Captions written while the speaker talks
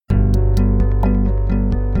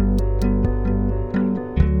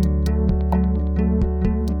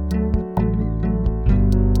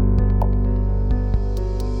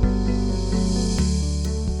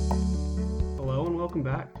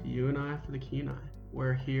Kenai.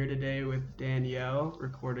 We're here today with Danielle,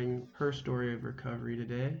 recording her story of recovery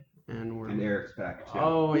today. And Eric's back too.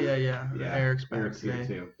 Oh, yeah. Eric's back Eric's today. here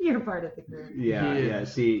too. You're part of the group. Yeah.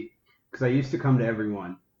 See, because I used to come to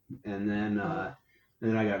everyone, and then I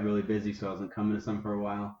got really busy, so I wasn't coming to some for a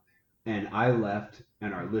while. And I left,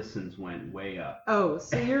 and our listens went way up. Oh,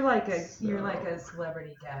 so you're like a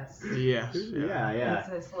celebrity guest. Yes. Yeah. That's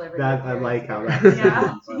a celebrity. I like how that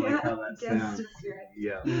sounds. I like how that sounds.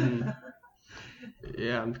 Yeah.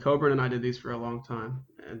 Yeah, and Coburn and I did these for a long time,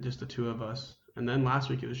 and just the two of us. And then last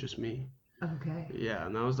week it was just me. Okay. Yeah,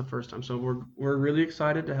 and that was the first time. So we're really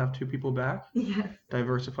excited to have two people back. Yes.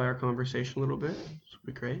 Diversify our conversation a little bit. This will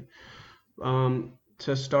be great.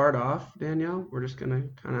 To start off, Danielle, we're just gonna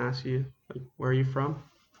kind of ask you, like, where are you from?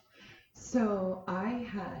 So I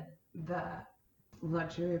had the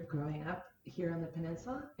luxury of growing up here on the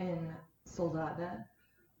peninsula in Soldotna,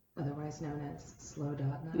 otherwise known as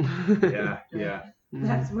Slowdotna. Yeah.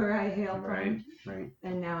 That's where I hail from. Right.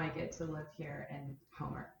 And now I get to live here in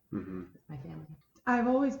Homer with my family. I've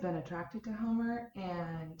always been attracted to Homer,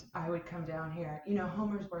 and I would come down here. You know,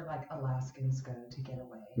 Homer's where like Alaskans go to get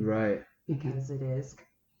away. Right. Because it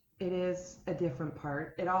is a different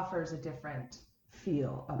part. It offers a different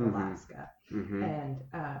feel of Alaska. And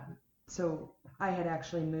so I had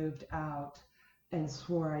actually moved out and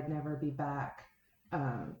swore I'd never be back,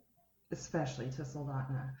 especially to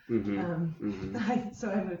Soldotna. So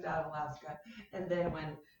I moved out of Alaska. And then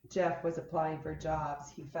when Jeff was applying for jobs,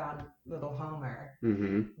 he found little Homer.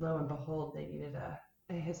 Lo and behold, they needed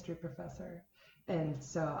a history professor. And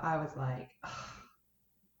so I was like,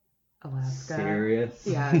 Alaska. Serious?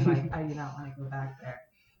 Yeah, it's like, I do not want to go back there.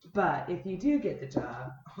 But if you do get the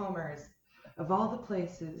job, Homer is, of all the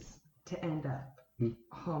places to end up,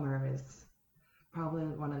 Homer is probably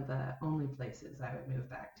one of the only places I would move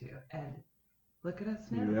back to. And look at us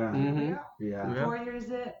now. Yeah. 4 years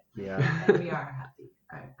in. Yeah. And we are happy.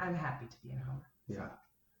 I'm happy to be in Homer.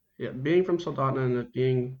 Yeah, being from Soldotna and it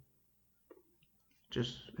being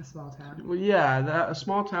just a small town. Well, yeah, a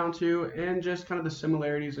small town too, and just kind of the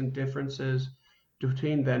similarities and differences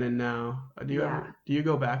between then and now. Do you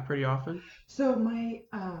go back pretty often? So my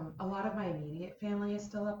a lot of my immediate family is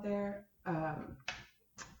still up there.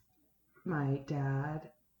 My dad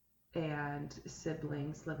and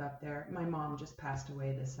siblings live up there. My mom just passed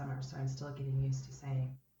away this summer, so I'm still getting used to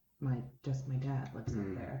saying my dad lives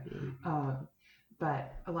up there.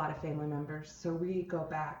 But a lot of family members, so we go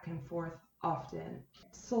back and forth often.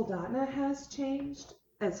 Soldotna has changed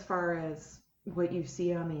as far as what you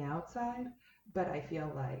see on the outside, but I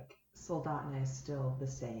feel like Soldotna is still the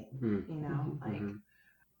same. Like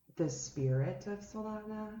the spirit of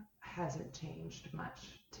Soldotna hasn't changed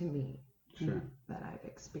much to me that I've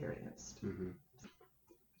experienced.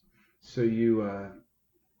 So you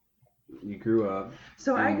grew up.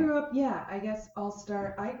 So I grew up. Yeah, I guess I'll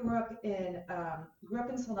start. I grew up in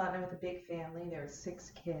Soldotna with a big family. There were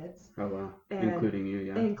 6 kids. Oh wow! Including you,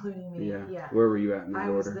 yeah. Including me, yeah. Where were you at in the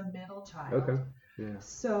order? I was the middle child. Okay. Yeah.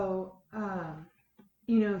 So,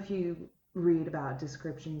 if you read about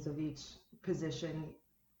descriptions of each position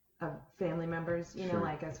of family members,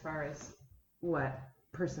 like as far as what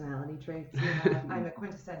personality traits you have, I'm a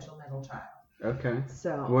quintessential middle child. Okay.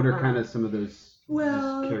 So what are kind of some of those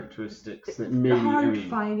characteristics that maybe hard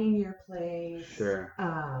finding your place? Sure.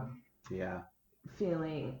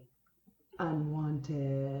 Feeling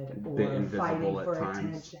unwanted or fighting for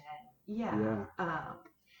attention. Yeah.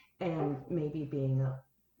 And maybe being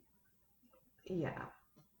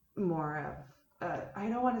more of I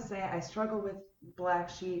don't want to say I struggle with black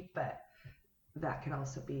sheep, but that could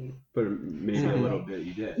also be. But maybe a little bit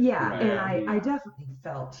you did. Yeah, right? and I definitely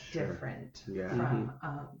felt different from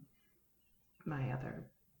my other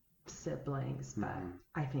siblings, but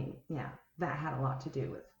I think that had a lot to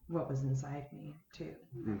do with what was inside me too.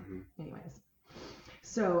 Anyways,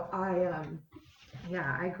 so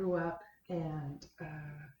I grew up and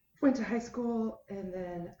went to high school and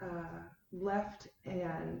then left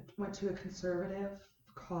and went to a conservative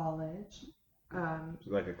college.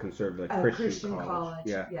 Like a conservative, Christian college.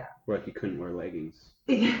 Yeah. Like you couldn't wear leggings.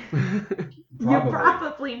 You're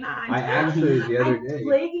probably not. I actually the other day.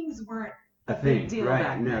 Leggings weren't a big deal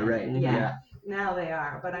back then. Right. Yeah. Now they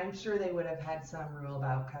are, but I'm sure they would have had some rule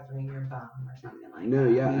about covering your bum or something like that. No,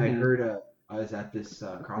 yeah, I heard. I was at this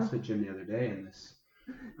CrossFit gym the other day, and this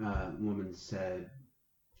woman said,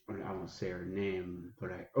 I won't say her name,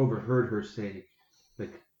 but I overheard her say,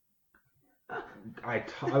 like, I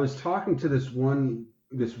was talking to this one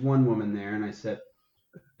woman there, and I said,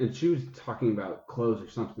 and she was talking about clothes or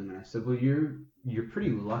something, and I said, well, you're pretty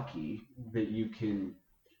lucky that you can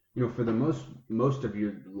for the most of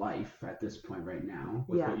your life at this point right now,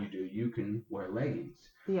 with what you do, you can wear leggings.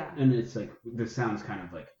 Yeah. And it's like, this sounds kind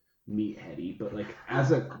of like meatheady, but like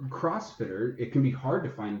as a CrossFitter, it can be hard to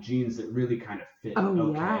find jeans that really kind of fit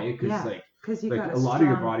because like a lot of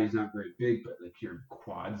your body's not very big, but like your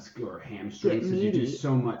quads or hamstrings, because you do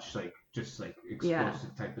so much like just like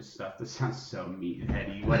explosive type of stuff. That sounds so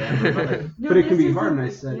meatheady, whatever. But like, but it can be hard. And I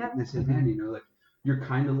said, man, like, you're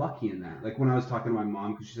kind of lucky in that. Like when I was talking to my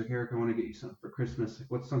mom, because she's like, Eric, I want to get you something for Christmas.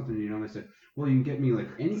 Like, what's something, And I said, well, you can get me like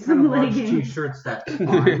any kind of large t-shirts. That's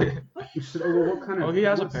fine. She said, oh, well, what kind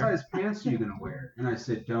of what size pants are you gonna wear? And I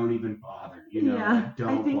said, don't even bother. Like,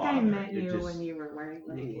 don't I think bother. I met you when you were wearing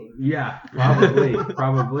leggings. Yeah,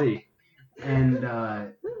 probably. And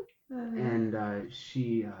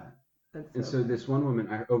she and so this one woman,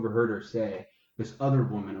 this other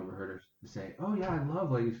woman overheard her say, oh yeah, I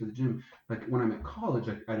love leggings for the gym. Like when I'm at college,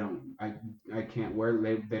 I can't wear,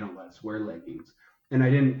 they don't let us wear leggings. And I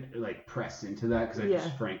didn't like press into that because I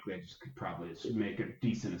just could probably make a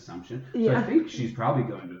decent assumption. So I think she's probably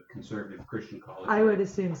going to a conservative Christian college. I would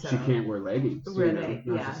assume so. She can't wear leggings. Really?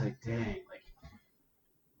 And I was just like, dang, like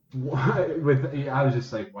what? I was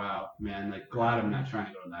just like, wow, man, like glad I'm not trying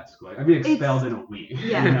to go to that school. I'd be expelled in a week.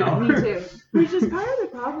 Yeah, me too. Which is part of the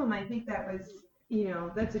problem. I think that was,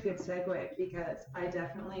 that's a good segue, because I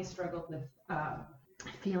definitely struggled with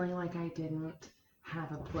feeling like I didn't have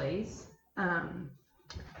a place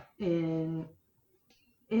in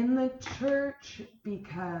the church,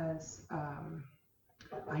 because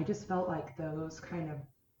I just felt like those kind of,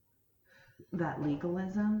 that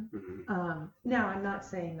legalism. Now, I'm not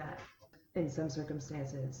saying that in some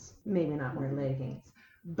circumstances maybe not wear leggings,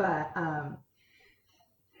 but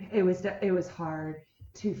it was hard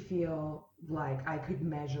to feel like I could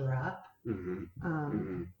measure up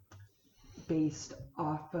based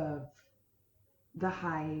off of the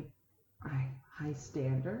high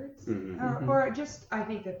standards, or just, I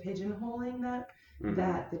think, the pigeonholing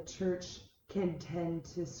that the church can tend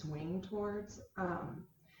to swing towards,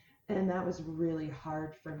 and that was really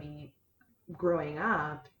hard for me growing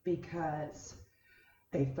up, because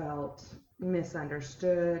I felt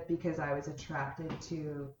misunderstood, because I was attracted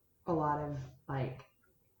to a lot of like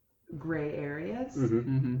gray areas.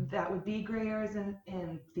 That would be gray areas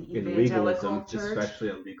in the evangelical church, especially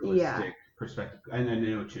a legalistic perspective. And I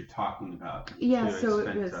know what you're talking about.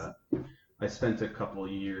 I spent a couple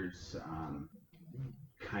years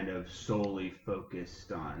kind of solely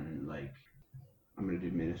focused on like, I'm going to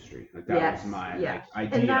do ministry. Like that was my like,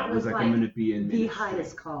 idea. It was like, I'm going to be in ministry. The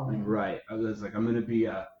highest calling. Right. I was like, I'm going to be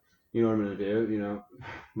you know what I'm going to do?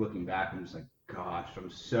 Looking back, I'm just like, gosh, I'm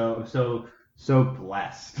so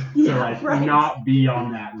blessed to not be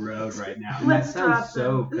on that road right now. And that sounds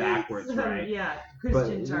so backwards, right?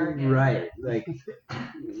 Christian jargon. Right.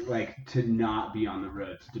 Like to not be on the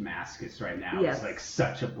road to Damascus right now is like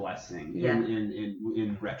such a blessing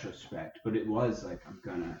in retrospect. But it was like, I'm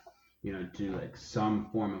gonna, do like some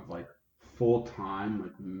form of like full-time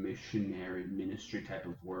like missionary ministry type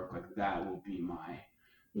of work. Like that will be my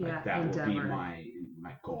will be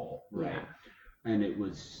my goal, right? And it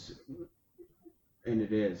was, and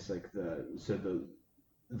it is like the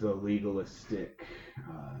legalistic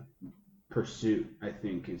pursuit, I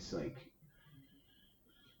think, is like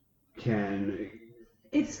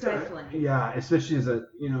it's stifling. Especially as a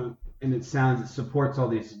and it supports all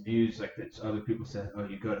these views like that other people said, oh,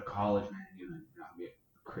 you go to college, man, you're not be a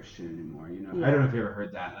Christian anymore. I don't know if you ever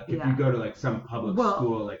heard that. Like if you go to like some public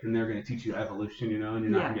school, like, and they're going to teach you evolution, and you're not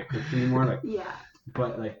going to be a Christian anymore. Like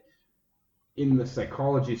but like in the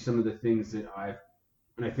psychology, some of the things that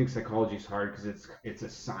and I think psychology is hard because it's a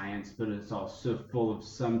science, but it's also full of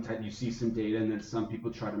some type. You see some data, and then some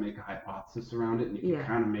people try to make a hypothesis around it, and you can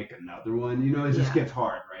kind of make another one. It just gets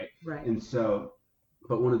hard, right? Right. And so,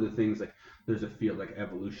 but one of the things, like, there's a field like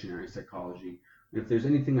evolutionary psychology. And if there's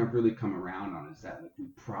anything I've really come around on, is that like, we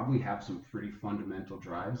probably have some pretty fundamental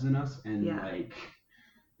drives in us, and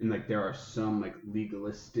like there are some like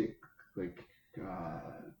legalistic like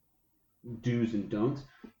do's and don'ts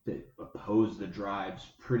that oppose the drives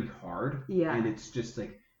pretty hard. And it's just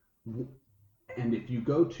like, and if you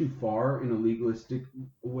go too far in a legalistic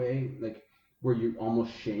way, like where you're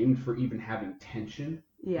almost shamed for even having tension,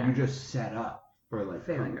 you just set up for like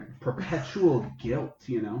perpetual guilt,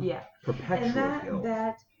 perpetual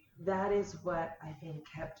guilt. That is what I think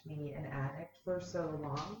kept me an addict for so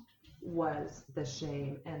long, was the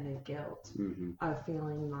shame and the guilt of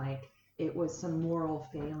feeling like it was some moral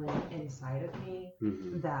failing inside of me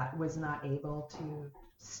that was not able to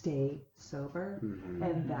stay sober,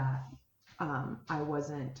 and that I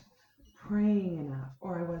wasn't praying enough,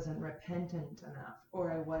 or I wasn't repentant enough,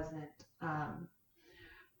 or I wasn't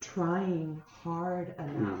trying hard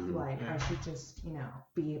enough. Like I should just,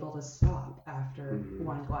 be able to stop after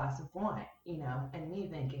one glass of wine, and me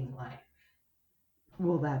thinking like,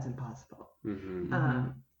 well, that's impossible.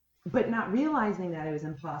 But not realizing that it was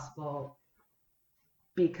impossible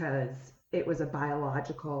because it was a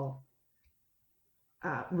biological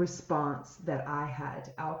response that I had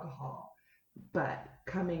to alcohol. But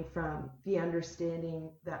coming from the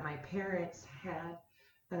understanding that my parents had,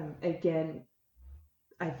 again,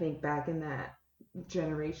 I think back in that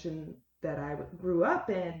generation that I grew up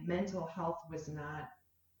in, mental health was not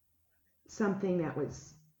something that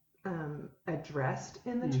was addressed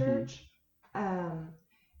in the church,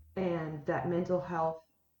 and that mental health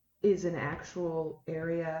is an actual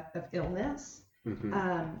area of illness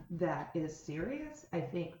that is serious. I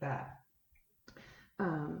think that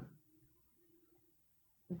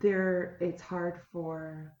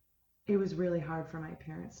it was really hard for my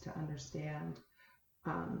parents to understand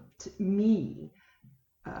me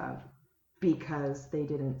because they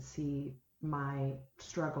didn't see my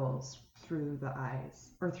struggles through the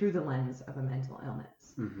eyes or through the lens of a mental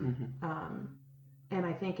illness. And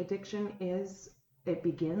I think addiction it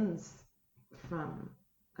begins from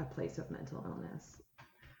a place of mental illness.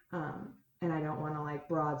 And I don't want to like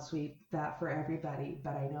broad sweep that for everybody,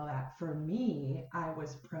 but I know that for me, I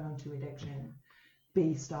was prone to addiction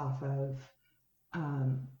based off of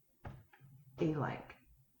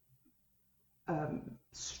a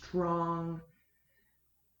strong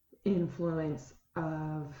influence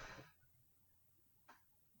of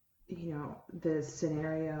the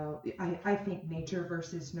scenario. I think nature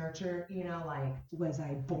versus nurture, like, was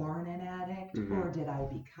I born an addict or did I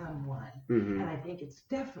become one? And I think it's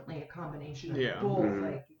definitely a combination of both.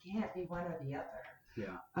 Like, it can't be one or the other.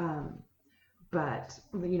 But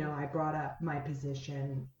I brought up my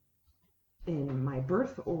position in my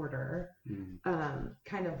birth order,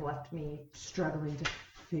 kind of left me struggling to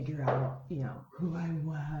figure out who I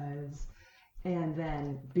was, and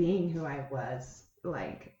then being who I was,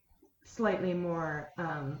 like, slightly more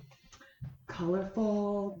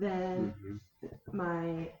colorful than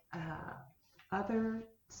my other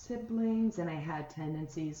siblings, and I had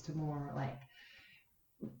tendencies to more like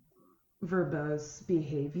verbose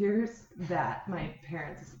behaviors that my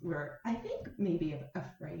parents were, I think, maybe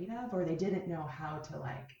afraid of, or they didn't know how to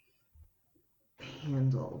like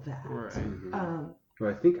handle that. Well,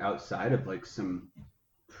 I think outside of like some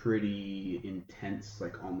pretty intense,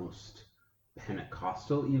 like almost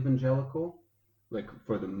Pentecostal evangelical, like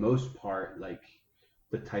for the most part, like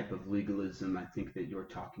the type of legalism I think that you're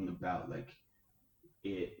talking about, like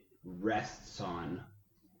it rests on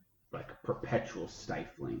like perpetual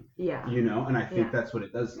stifling, and I think that's what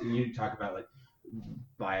it does. You talk about like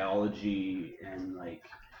biology and like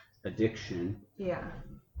addiction.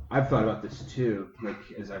 I've thought about this too,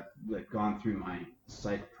 like as I've like gone through my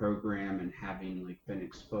psych program and having like been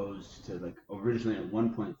exposed to, like, originally at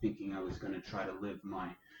one point thinking I was going to try to live my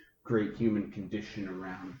great human condition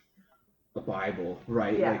around the Bible,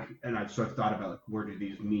 right? Like, and I've sort of thought about like, where do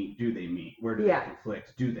these meet? Do they meet? Where do they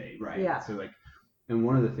conflict? Do they? Right? So like, and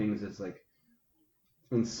one of the things is like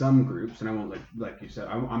in some groups, and I won't like you said,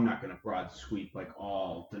 I'm not going to broad sweep like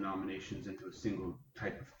all denominations into a single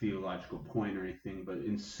type of theological point or anything, but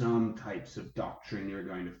in some types of doctrine, you're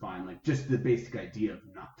going to find like just the basic idea of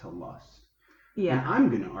not to lust. And I'm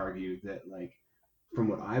going to argue that, like, from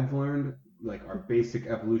what I've learned, like our basic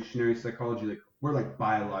evolutionary psychology, like we're like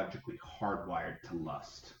biologically hardwired to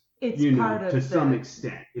lust. It's part of to some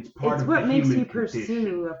extent. It's part of what the makes human you pursue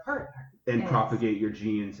condition. A partner And propagate your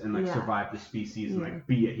genes and like survive the species and like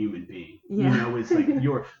be a human being. It's like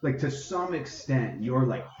you're like, to some extent you're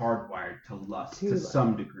like hardwired to lust to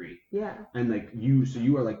some degree. And like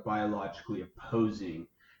you are like biologically opposing,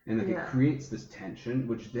 and like it creates this tension,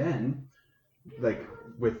 which then like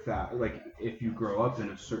with that, like if you grow up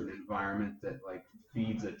in a certain environment that like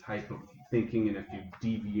feeds a type of thinking, and if you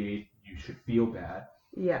deviate you should feel bad.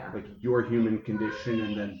 Like your human condition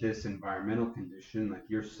and then this environmental condition, like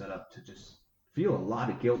you're set up to just feel a lot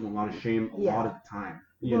of guilt and a lot of shame a lot of the time.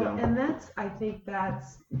 You know? And I think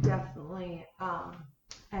that's definitely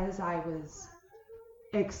as I was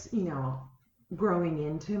growing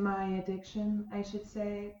into my addiction, I should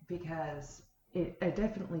say, because it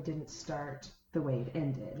definitely didn't start the way it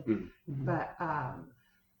ended, but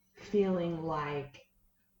feeling like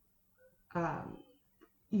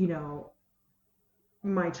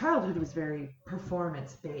my childhood was very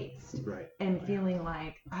performance based, and feeling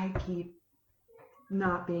like I keep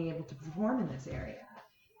not being able to perform in this area,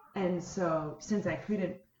 and so since I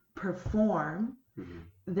couldn't perform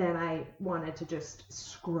then I wanted to just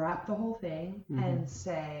scrap the whole thing and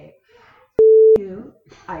say, you,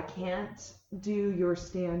 I can't do your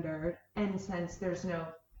standard, and since there's no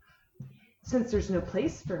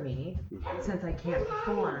place for me, since I can't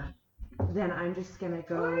perform, then I'm just gonna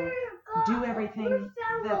go do everything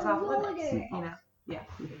that's off limits, you know? Yeah.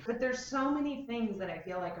 But there's so many things that I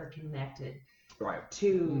feel like are connected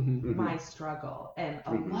to my struggle, and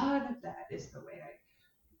a lot of that is the way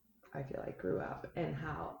I feel I grew up, and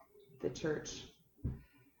how the church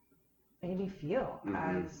made me feel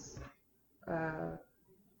as a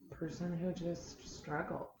person who just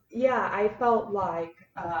struggled. Yeah, I felt like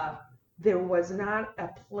there was not a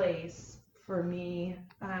place for me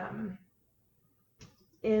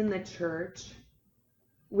in the church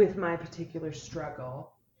with my particular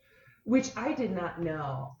struggle, which I did not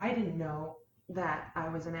know. I didn't know that I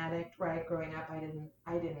was an addict, right? Growing up, I didn't.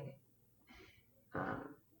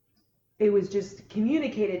 It was just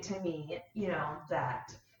communicated to me, you know,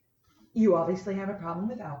 that you obviously have a problem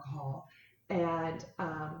with alcohol,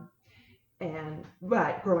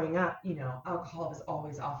 but growing up, you know, alcohol was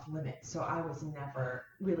always off limits, so I was never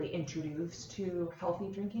really introduced to healthy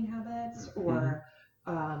drinking habits or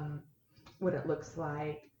what it looks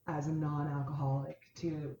like as a non-alcoholic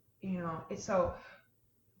to, you know, so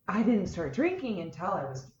I didn't start drinking until I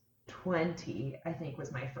was 20, I think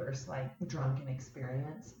was my first like drunken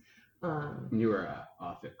experience. You were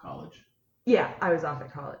off at college? Yeah, I was off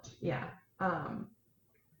at college. Yeah.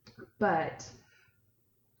 But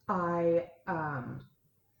I,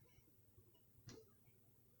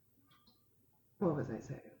 what was I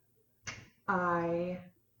saying?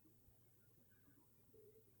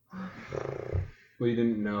 Well, you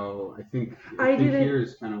didn't know. I think here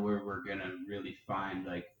is kind of where we're gonna really find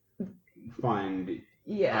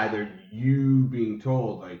either you being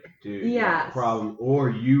told like, dude, you have a problem, or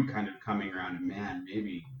you kind of coming around, man,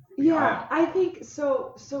 maybe. I think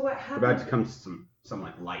so. So what happened? About to come to some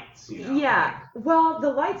like lights, you know. Yeah. Well, the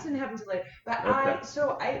lights didn't happen until later, but I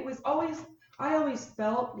always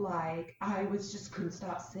felt like I just couldn't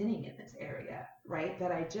stop sinning in this area, right?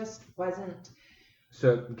 That I just wasn't.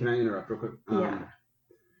 So can I interrupt real quick? Yeah.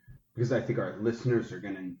 Because I think our listeners are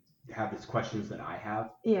going to have these questions that I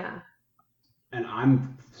have. Yeah. And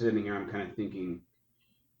I'm sitting here, I'm kind of thinking,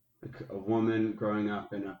 like a woman growing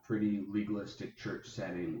up in a pretty legalistic church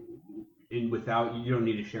setting, you don't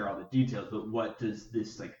need to share all the details, but what does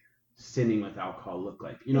this like sinning with alcohol look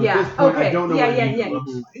like? You know, at this point, I don't know what it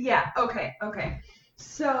looks like. Yeah. Okay.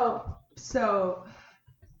 So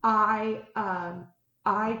I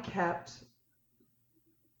kept.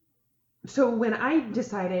 So when I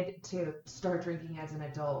decided to start drinking as an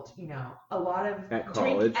adult, you know, a lot of at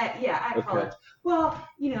college. College. Well,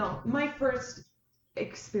 you know, my first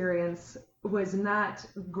experience was not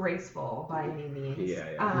graceful by any means.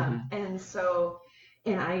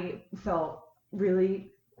 And I felt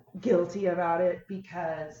really guilty about it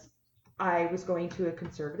because I was going to a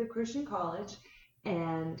conservative Christian college,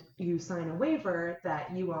 and you sign a waiver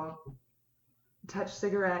that you won't touch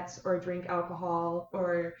cigarettes or drink alcohol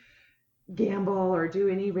or gamble or do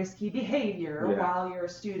any risky behavior while you're a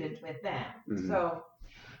student with them. So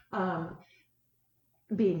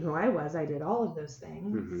being who I was, I did all of those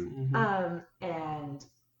things. And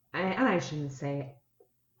I shouldn't say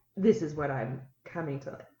this is what I'm coming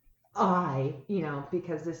to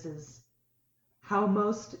because this is how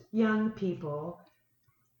most young people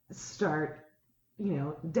start, you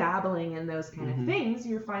know, dabbling in those kind of things.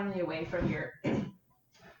 You're finally away from your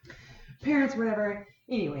parents, whatever.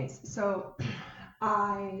 Anyways, so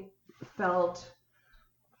I felt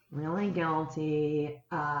really guilty,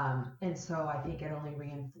 and so I think it only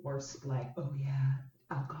reinforced like, oh yeah,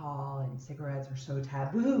 alcohol and cigarettes are so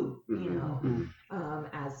taboo, you know,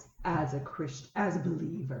 as a Christian, as a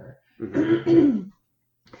believer,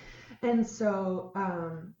 and so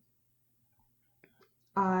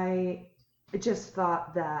I just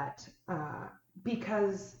thought that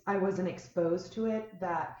because I wasn't exposed to it,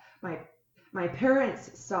 that my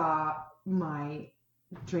parents saw my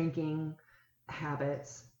drinking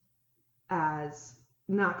habits as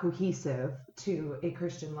not cohesive to a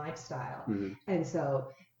Christian lifestyle. And so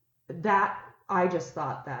that I just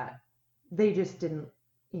thought that they just didn't,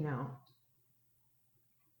 you know,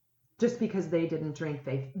 just because they didn't drink,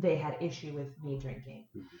 they had issue with me drinking.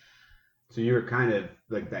 So you were kind of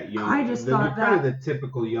like that young. I just thought that kind of the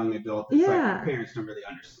typical young adult. That's like parents don't really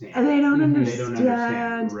understand. And they don't understand. They don't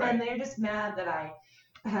understand. Right. And they're just mad that I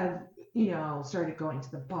have, you know, started going to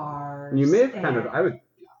the bars. You may have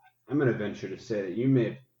I'm going to venture to say that you may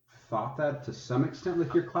have thought that to some extent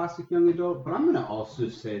with your classic young adult, but I'm going to also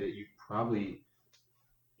say that you probably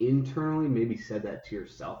internally maybe said that to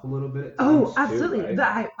yourself a little bit at times absolutely. Too,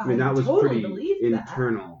 right? I mean, that was totally pretty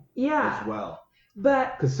internal as well.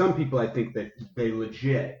 But because some people, I think that they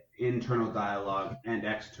legit internal dialogue and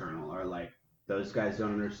external are like, those guys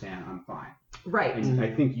don't understand, I'm fine. Right. And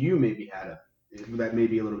I think you maybe had that may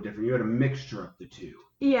be a little different. You had a mixture of the two.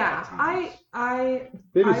 Yeah, I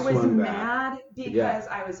was mad because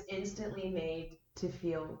I was instantly made to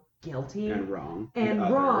feel guilty and wrong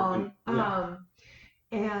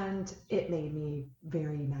and it made me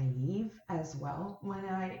very naive as well when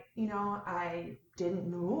I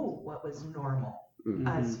didn't know what was normal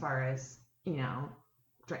as far as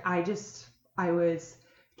I was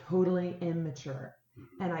totally immature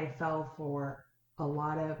and I fell for a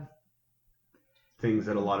lot of things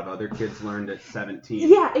that a lot of other kids learned at 17.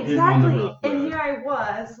 Yeah, exactly. And here I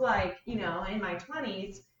was, like, in my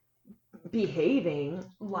 20s, behaving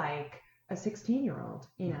like a 16-year-old,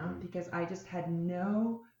 because I just had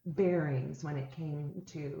no bearings when it came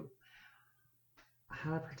to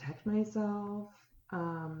how to protect myself.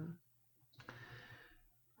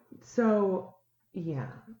 So,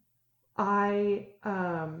 yeah, I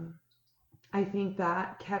think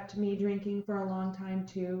that kept me drinking for a long time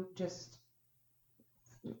too, just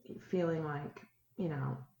feeling like,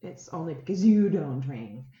 it's only because you don't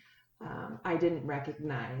drink. I didn't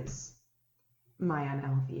recognize my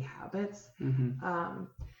unhealthy habits.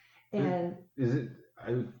 And is it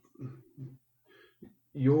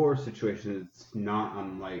your situation is not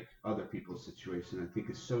unlike other people's situation. I think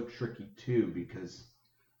is so tricky too, because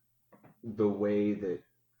the way that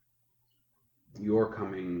you're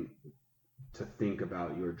coming to think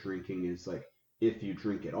about your drinking is like, if you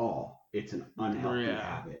drink at all, it's an unhealthy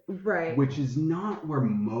habit. Right. Which is not where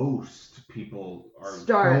most people are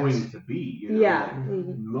going to be.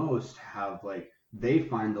 Most have they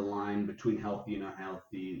find the line between healthy and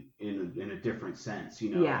unhealthy in a different sense.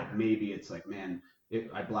 Like maybe it's like, man,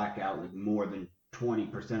 I black out like more than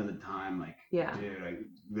 20% of the time. Like, dude,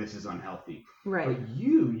 this is unhealthy. Right. But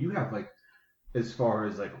you have as far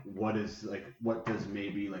as what does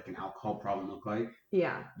maybe an alcohol problem look like?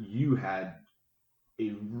 Yeah. You had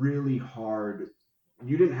a really hard,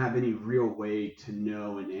 you didn't have any real way to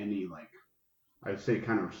know in any I would say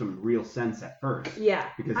kind of some real sense at first. Yeah.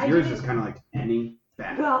 Because yours is kind of like any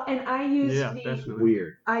bad. Well, and I used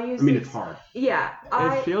weird. It's hard. Yeah.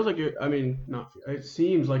 It feels like it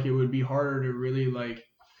seems like it would be harder to really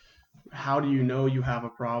how do you know you have a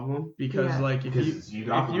problem? Because if you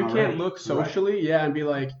can't look socially, and be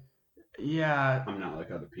like, I'm not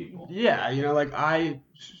like other people. Yeah, I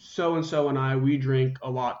so-and-so and I, we drink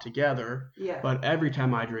a lot together. Yeah. But every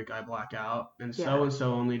time I drink, I black out. And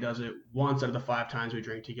so-and-so only does it once out of the 5 times we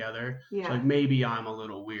drink together. Yeah. So maybe I'm a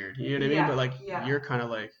little weird. You know what I mean? But you're kind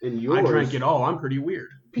of yours, I drank it all. I'm pretty weird.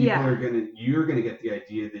 You're gonna get the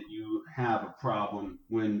idea that you have a problem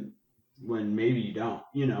when maybe you don't,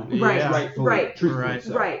 Right.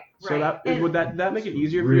 So would that make it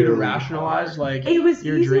easier for you to rationalize it was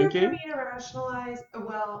your easier drinking? for me to rationalize.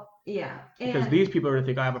 Well, yeah. Because these people are gonna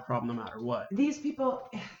think I have a problem no matter what. These people,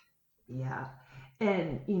 yeah,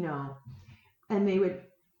 and and they would.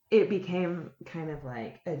 It became kind of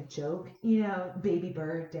like a joke, baby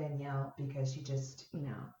bird Danielle, because she just,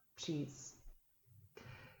 she's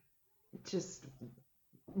just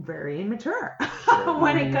very immature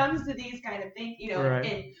when it comes to these kind of things,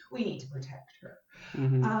 and we need to protect her.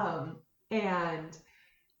 And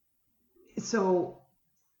so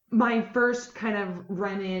my first kind of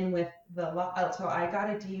run in with the law, so I got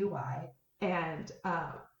a DUI, and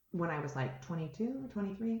when I was 22,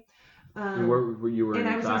 23. You were and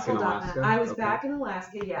I was back in Alaska? I was back in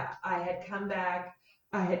Alaska, yeah. I had come back,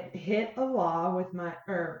 I had hit a wall,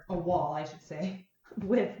 I should say,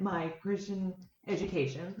 with my Christian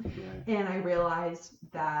education, and I realized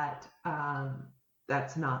that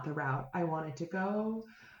that's not the route I wanted to go,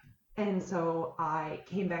 and so I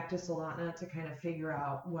came back to Solana to kind of figure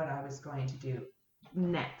out what I was going to do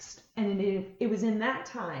next. And it was in that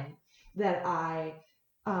time that I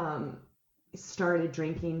started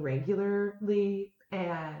drinking regularly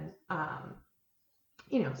and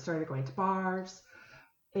started going to bars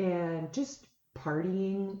and just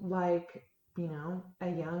partying like a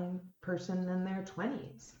young person in their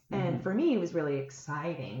 20s. And for me, it was really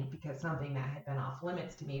exciting because something that had been off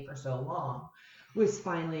limits to me for so long was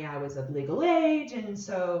finally, I was of legal age. And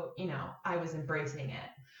so, I was embracing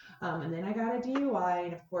it. And then I got a DUI.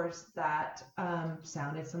 And of course that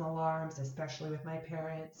sounded some alarms, especially with my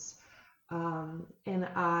parents. And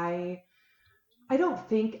I don't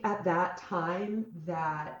think at that time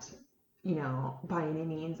that, by any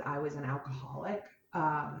means I was an alcoholic.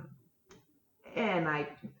 And I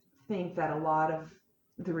think that a lot of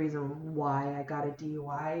the reason why I got a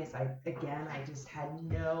DUI is I just had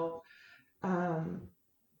no,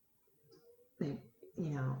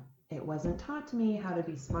 it wasn't taught to me how to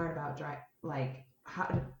be smart about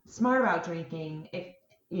drinking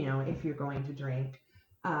if you're going to drink.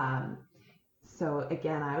 So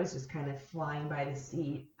again, I was just kind of flying by the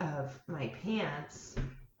seat of my pants,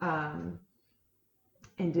 and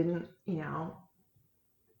didn't,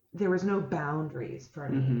 there was no boundaries for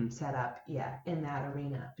me set up yet in that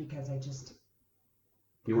arena because I was just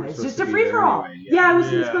a free for all. Anyway, I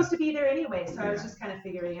wasn't supposed to be there anyway, so I was just kind of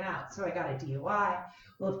figuring it out. So I got a DUI.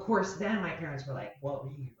 Well, of course, then my parents were like, "Well,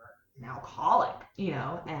 you're an alcoholic,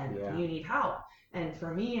 and you need help." And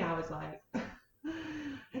for me, I was like,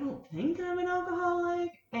 I don't think I'm an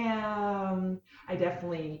alcoholic. I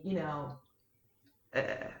definitely,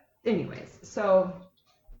 anyways, so.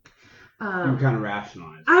 You kind of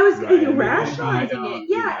rationalized. I was rationalizing it.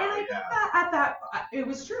 Yeah, and I think that it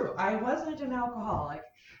was true. I wasn't an alcoholic.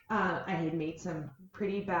 I had made some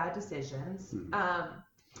pretty bad decisions.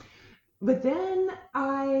 But then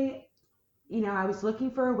I was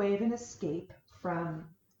looking for a way of an escape from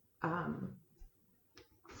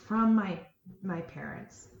my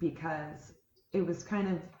parents, because it was kind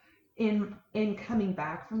of in coming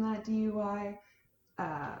back from that DUI,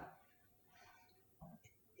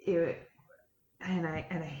 and I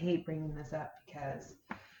hate bringing this up because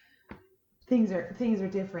things are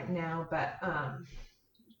different now, but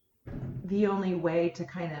the only way to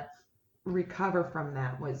kind of recover from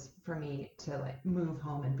that was for me to move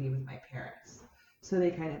home and be with my parents. So they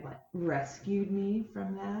kind of rescued me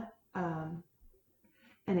from that.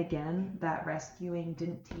 And again, that rescuing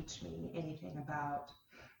didn't teach me anything about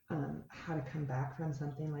how to come back from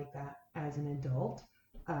something like that as an adult.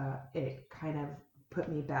 It kind of put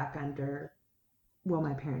me back under, well,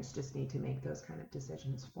 my parents just need to make those kind of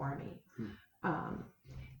decisions for me.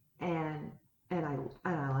 And I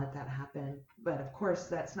let that happen. But of course,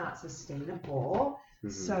 that's not sustainable.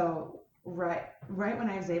 So right when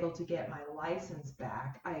I was able to get my license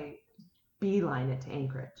back, I beelined it to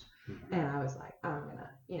Anchorage. And I was like, I'm gonna,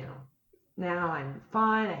 now I'm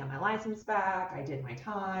fine. I have my license back. I did my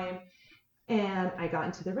time, and I got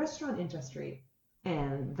into the restaurant industry.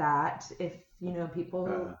 And that, if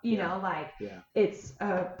people, it's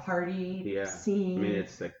a party scene. I mean,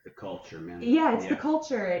 it's like the culture, man. Yeah, it's the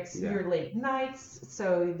culture. It's your late nights.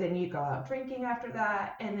 So then you go out drinking after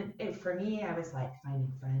that. And for me, I was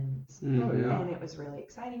finding friends. And it was really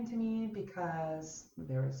exciting to me because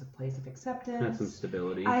there was a place of acceptance. Had some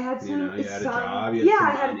stability. I had some. You had a job.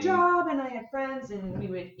 I had a job and I had friends, and we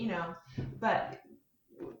would, but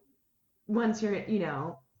once you're,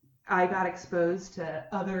 I got exposed to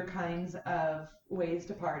other kinds of ways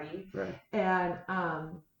to party, right? And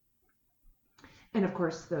of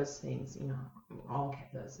course those things, all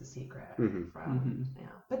kept those a secret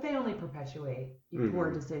but they only perpetuate your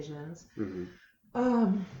poor decisions.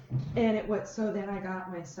 And it was, so then I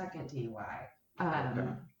got my second DUI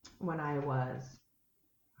when I was,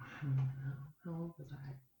 how old was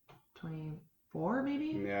I? 24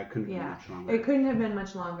 maybe? Yeah, it couldn't be much longer. It couldn't have been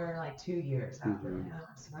much longer, 2 years after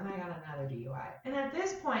that. So then I got another DUI. And at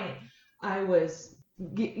this point, I was,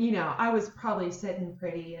 I was probably sitting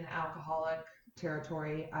pretty in alcoholic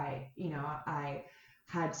territory. I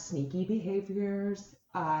had sneaky behaviors.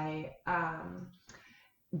 I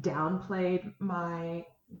downplayed my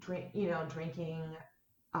drinking.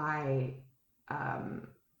 I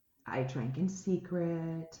drank in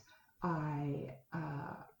secret. I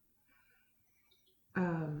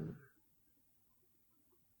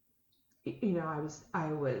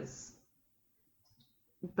was,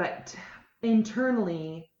 but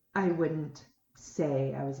internally, I wouldn't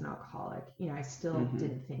say I was an alcoholic. I still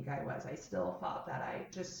didn't think I was. I still thought that I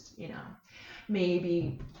just,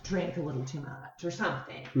 maybe drank a little too much or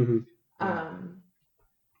something.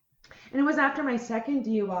 And it was after my second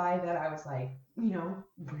DUI that I was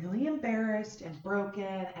really embarrassed and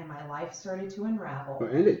broken, and my life started to unravel.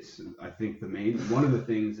 And I think one of the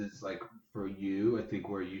things is for you, I think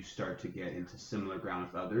where you start to get into similar ground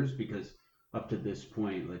with others, because up to this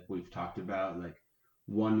point, we've talked about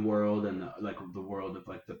one world and the world of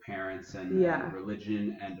the parents and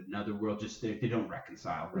religion, and another world, just they don't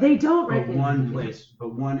reconcile. Right? They don't reconcile.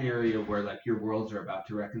 But one area where your worlds are about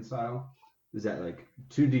to reconcile is that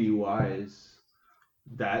 2 DUIs,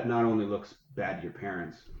 that not only looks bad to your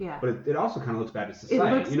parents, but it also kind of looks bad to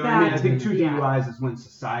society. What I mean? I think 2 DUIs is when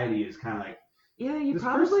society is kind of this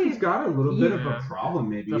person's got a little bit of a problem,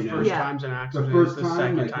 maybe. The first time's an accident. The first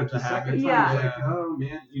time, second time's a habit. Oh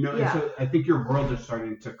man, and so I think your worlds are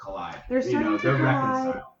starting to collide. They're starting to collide.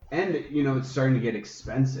 Reconcile. And it's starting to get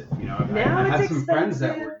expensive. I had some friends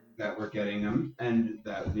that were getting them, and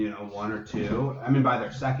that 1 or 2. I mean, by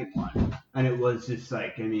their second one, and it was just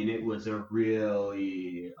like, it was a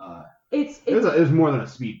really it was more than a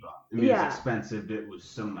speed bump. It was expensive. It was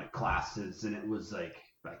some like classes, and it was like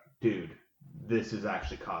dude, this is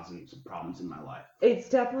actually causing some problems in my life. It's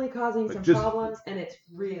definitely causing some problems, and it's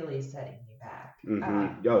really setting me back.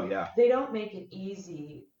 Mm-hmm. They don't make it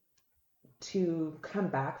easy to come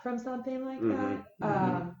back from something like that.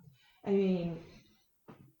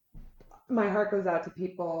 My heart goes out to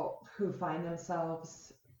people who find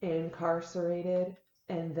themselves incarcerated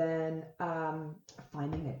and then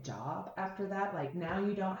finding a job after that. Like, now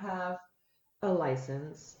you don't have a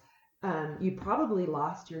license. You probably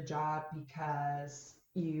lost your job because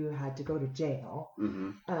you had to go to jail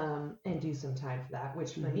and do some time for that,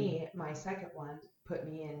 which for me, my second one put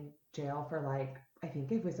me in jail for I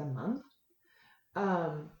think it was a month.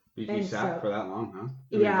 You sat for that long, huh?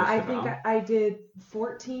 I think I did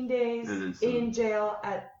 14 days in jail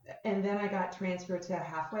and then I got transferred to a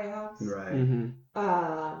halfway house. Right.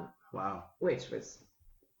 Wow. Which was,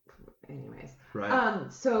 anyways. Right. I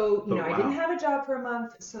didn't have a job for a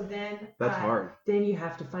month, so then that's hard. Then you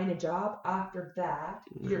have to find a job after that.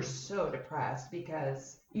 You're so depressed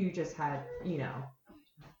because you just had,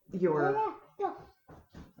 your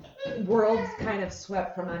world's kind of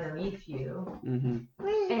swept from underneath you.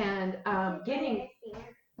 And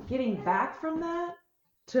getting back from that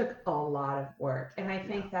took a lot of work. And I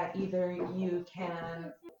think that either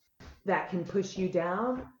that can push you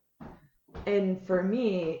down. And for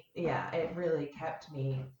me, it really kept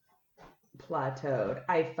me plateaued.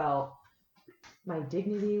 I felt my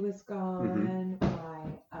dignity was gone.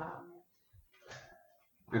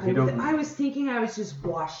 I was thinking I was just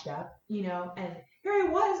washed up, and here I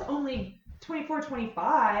was only 24,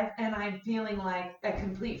 25, and I'm feeling like a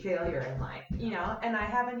complete failure in life, and I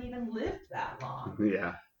haven't even lived that long.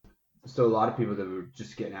 Yeah. So a lot of people that were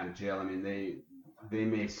just getting out of jail, they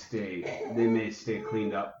may stay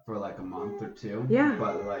cleaned up for like a month or 2. Yeah.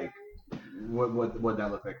 But like, what'd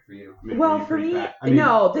that look like for you? Well, for me,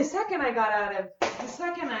 no. The second I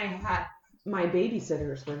had my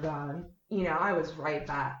babysitters were gone, I was right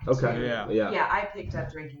back. Okay. Yeah. I picked up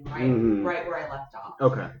drinking right where I left off.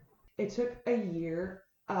 Okay. It took a year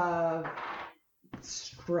of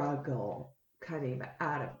struggle coming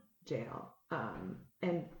out of jail,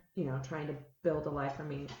 and trying to build a life for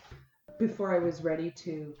me before I was ready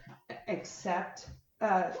to accept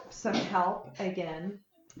some help again.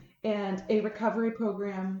 And a recovery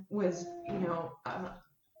program was,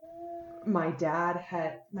 my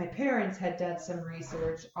parents had done some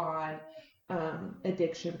research on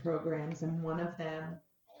addiction programs, and one of them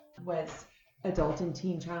was Adult and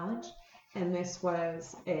Teen Challenge, and this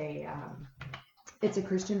was it's a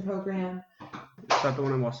Christian program. Is that the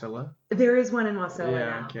one in Wasilla? There is one in Wasilla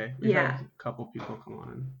now. now. Okay. We had a couple people come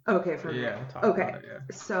on. Okay, from talk about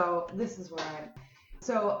it, So this is where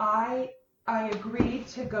I agreed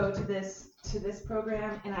to go to this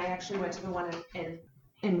program, and I actually went to the one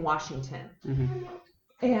in Washington.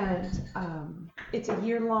 And it's a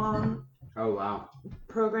year-long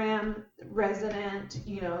program, resident,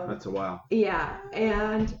 That's a while. Yeah.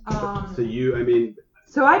 And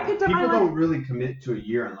so I picked up people don't really commit to a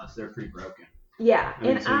year unless they're pretty broken. Yeah.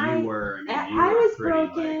 I was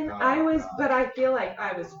broken. But I feel like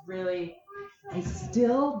I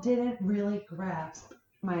still didn't really grasp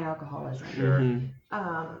my alcoholism. Sure.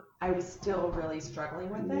 I was still really struggling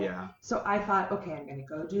with it. Yeah. So I thought, okay, I'm going to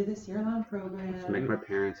go do this year-long program. Just make my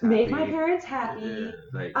parents happy.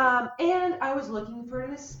 And I was looking for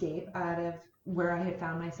an escape out of where I had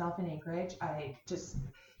found myself in Anchorage. I just,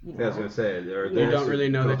 I was going to say, they don't really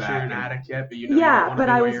know that you're an addict yet, but but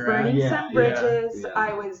I was burning some bridges. Yeah.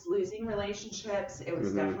 I was losing relationships. It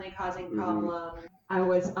was definitely causing problems. I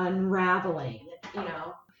was unraveling,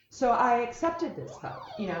 So I accepted this help.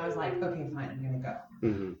 I was like, okay, fine, I'm going to go.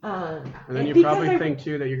 And then you probably think,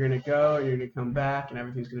 too, that you're going to go, and you're going to come back, and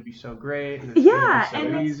everything's going to be so great. And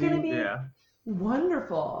it's going to be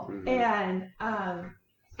wonderful. And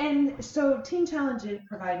so Teen Challenge did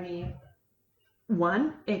provide me,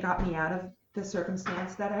 one, it got me out of the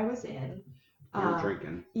circumstance that I was in. No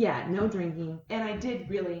drinking. Yeah, no drinking. And I did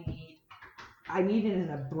really needed an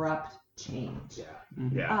abrupt change.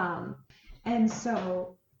 And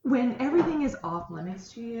so when everything is off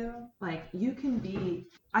limits to you, like you can be,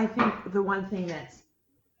 I think the one thing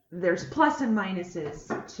there's plus and minuses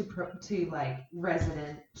to like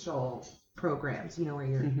residential programs, where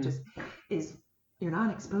you're you're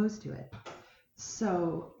not exposed to it.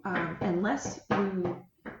 So unless you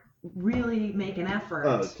really make an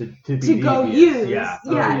effort to go use.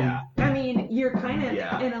 Yeah. I mean, you're kind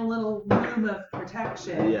of in a little room of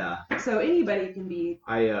protection. Yeah. So anybody can be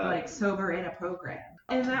like sober in a program.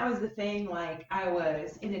 And that was the thing, like I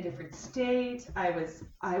was in a different state. I was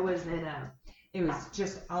in it was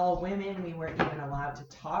just all women. We weren't even allowed to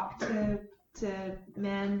talk to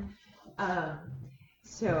men.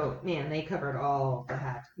 So man, they covered all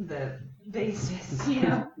the bases,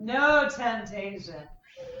 no temptation.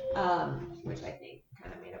 Which I think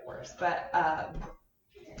kind of made it worse. But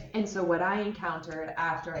and so what I encountered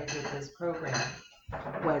after I did this program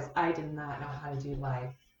was I did not know how to do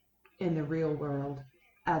life in the real world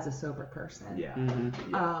as a sober person. Yeah.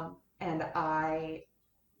 And I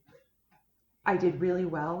did really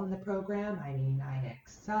well in the program. I mean, I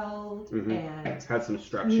excelled and had some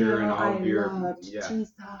structure and all of your. I loved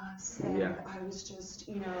Jesus, and I was just,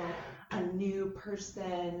 a new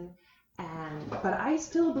person. But I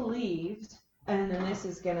still believed, and then this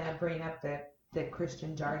is gonna bring up the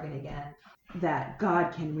Christian jargon again, that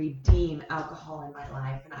God can redeem alcohol in my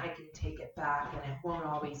life, and I can take it back, and it won't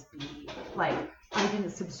always be like I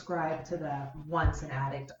didn't subscribe to the once an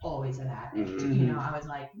addict, always an addict. I was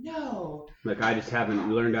like, no. Like I just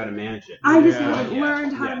haven't learned how to manage it. I just haven't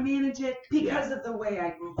learned how to manage it because of the way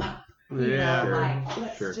I grew up.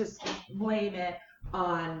 Let's just blame it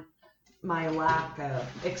on my lack of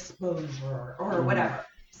exposure or whatever.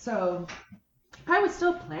 So I was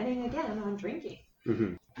still planning again on drinking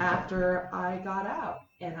after I got out,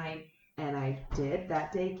 and I did.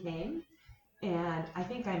 That day came, and I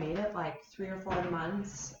think I made it like 3 or 4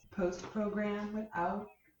 months post program without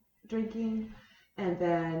drinking, and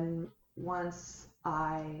then once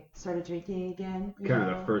I started drinking again, kind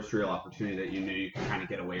of the first real opportunity that you knew you could kind of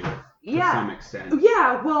get away with. To some extent.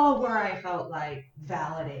 Yeah, well, where I felt like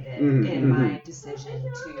validated in my decision to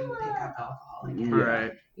pick up alcohol again.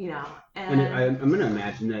 Right. And I'm going to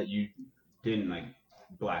imagine that you didn't like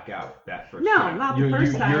black out that first time. No, not the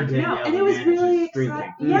first time. No, and it was really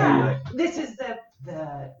exciting. Yeah, this is the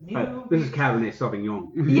new. This is Cabernet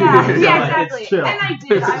Sauvignon. Yeah, exactly. It's chill. And I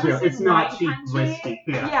did. I was it's in not cheap country. whiskey.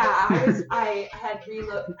 I had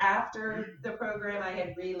after the program. I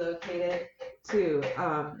had relocated to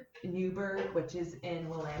Newburgh, which is in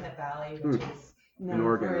Willamette Valley, which is known in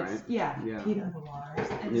Oregon, for its right? Pinot Noirs,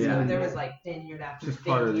 and so there was like vineyard after just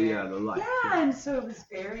vineyard. Part of the life. Yeah, and so it was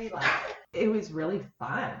very it was really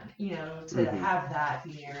fun, to have that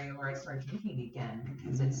be an area where I started drinking again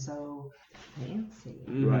because it's so fancy,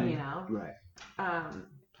 Right. Right.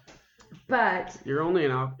 But you're only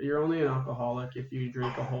an alcoholic if you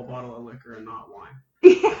drink a whole bottle of liquor and not wine.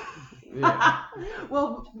 Yeah.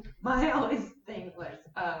 Well, my always thing was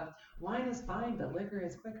wine is fine, but liquor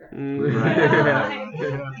is quicker.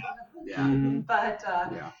 But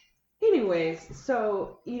anyways,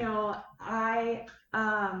 so I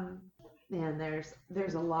man,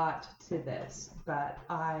 there's a lot to this, but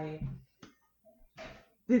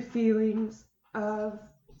the feelings of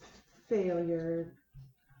failure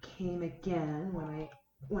came again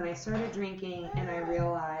when I started drinking, and I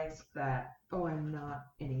realized that I'm not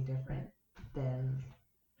any different than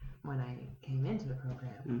when I came into the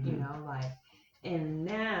program, and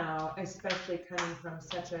now, especially coming from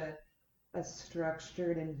such a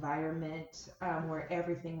structured environment where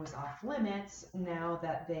everything was off limits, now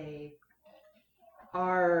that they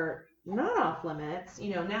are not off limits,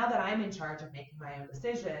 now that I'm in charge of making my own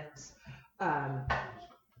decisions,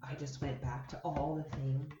 I just went back to all the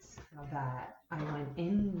things that I went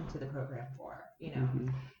into the program for,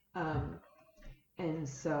 and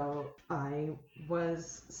so I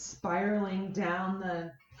was spiraling down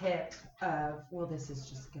the pit of, well, this is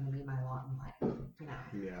just going to be my lot in life now.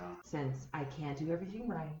 Yeah. Since I can't do everything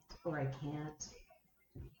right, or I can't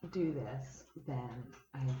do this, then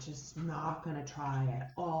I'm just not going to try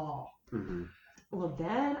at all. Well,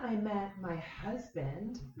 then I met my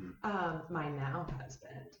husband, my now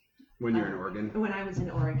husband. When you're in Oregon? When I was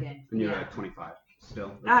in Oregon. And you're at 25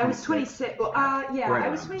 still? I was 26. Well, right I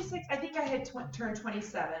was on. 26. I think I had turned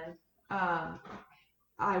 27.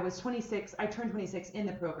 I was 26. I turned 26 in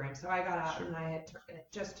the program, so I got out and I had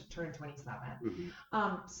just turned 27.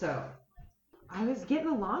 So I was getting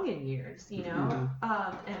along in years,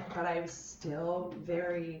 but I was still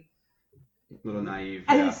very little naive.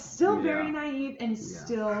 I was still very naive and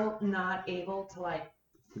still not able to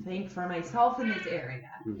think for myself in this area,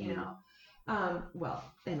 well,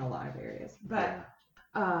 in a lot of areas. But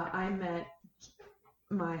I met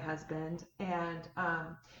my husband, and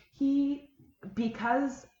he,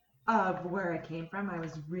 because of where I came from, I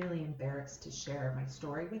was really embarrassed to share my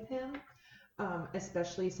story with him,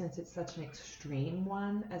 especially since it's such an extreme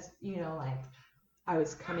one, as I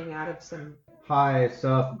was coming out of some. Hi,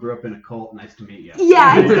 Soph, grew up in a cult. Nice to meet you.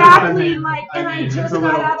 Yeah, exactly. I just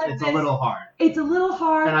got out of It's a little hard. It's a little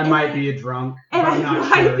hard. And I might be a drunk. And I'm not sure.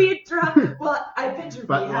 might be a drunk. Well, I've been to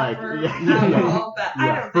rehab for alcohol, but I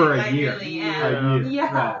don't think I really am.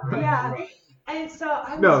 Yeah. Right. And so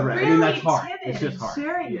I was really timid in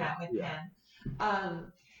sharing that with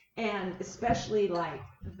him. And especially like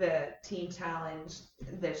the teen challenge,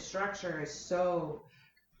 the structure is so,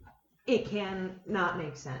 it can not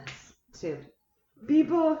make sense to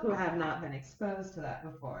people who have not been exposed to that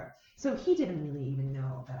before. So he didn't really even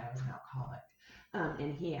know that I was an alcoholic.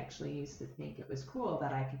 And he actually used to think it was cool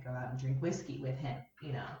that I could go out and drink whiskey with him,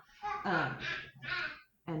 you know.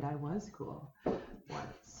 And I was cool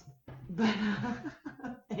once. But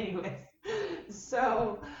anyways,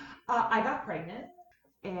 so I got pregnant,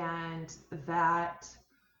 and that.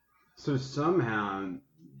 So somehow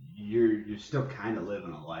you're still kind of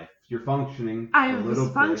living a life. You're functioning. I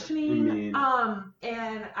was functioning.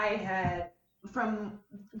 And I had, from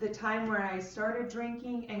the time where I started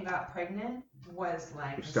drinking and got pregnant, was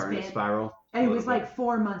like you're starting to spiral. And it was like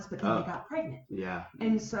 4 months, but then I got pregnant. Yeah.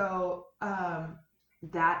 And so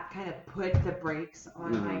that kind of put the brakes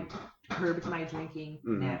on curbed my drinking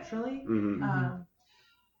naturally.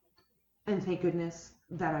 And thank goodness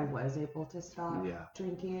that I was able to stop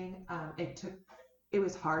drinking. It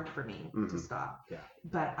was hard for me to stop. Yeah.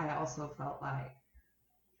 But I also felt like,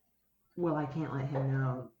 well, I can't let him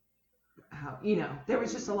know how, you know, there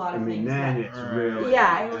was just a lot of things. It's really.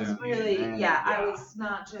 Yeah, it was really, I was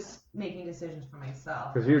not just making decisions for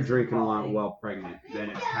myself. Because you're drinking a lot while pregnant, then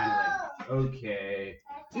it's kind of like, okay.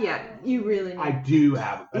 Yeah, you really need.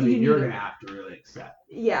 You're going to have to really accept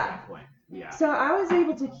at that point. Yeah. So I was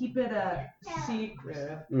able to keep it a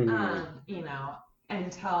secret, you know,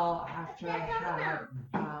 until after I had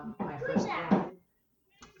my first one.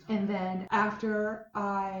 And then after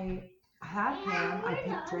I had him, I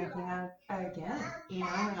picked drinking again, you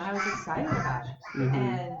know, and I was excited about it.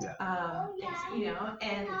 And, it's, you know,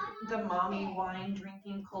 and the mommy wine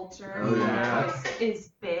drinking culture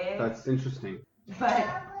is big. That's interesting. But,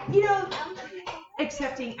 you know,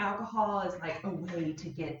 accepting alcohol is like a way to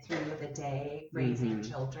get through the day raising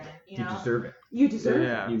children. You know? Deserve it. You deserve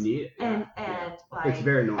it. You need it. And like it's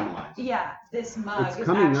very normalized. Yeah, this mug is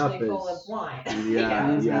actually full of wine.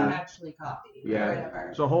 It's not actually coffee or whatever.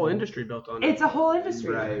 It's a whole industry built on it. It's a whole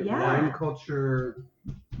industry. Right. Yeah. Wine culture,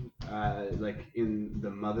 like in the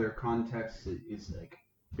mother context, is like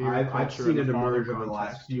I've seen it emerge over the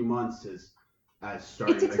last few months as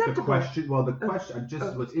starting. It's acceptable.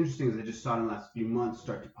 What's interesting is I just saw in the last few months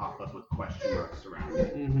start to pop up with question marks around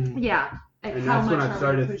it. Yeah. And that's when I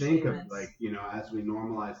started to think of, like, you know, as we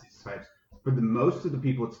normalize these types, for the most of the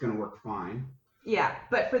people, it's going to work fine. Yeah,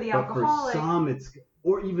 but for the alcoholic. But for some,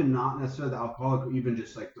 or even not necessarily the alcoholic, or even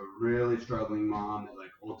just like the really struggling mom that like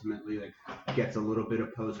ultimately like gets a little bit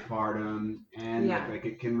of postpartum, and like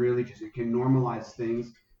it can really it can normalize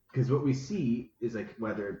things. Because what we see is like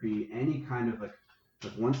whether it be any kind of like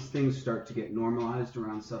once things start to get normalized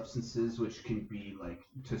around substances, which can be like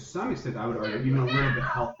to some extent I would argue even a little bit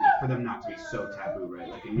healthy for them not to be so taboo, right?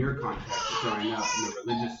 Like in your context of growing up in the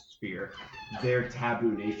religious sphere, their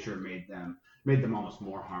taboo nature made them almost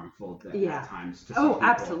more harmful than at times to some people.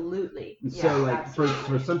 Absolutely. So like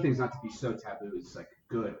for some things not to be so taboo is like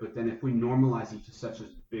good, but then if we normalize it to such a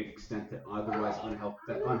big extent that otherwise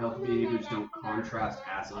unhealthy behaviors don't contrast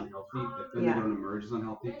as unhealthy, that then they don't emerge as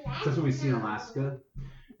unhealthy. So that's what we see in Alaska,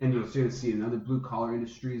 and you'll soon see in other blue collar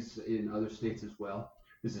industries in other states as well.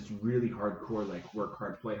 There's this really hardcore like work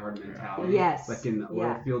hard, play hard mentality. Yes. Like in the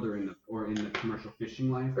oil field or in the commercial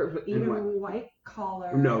fishing life. Or even white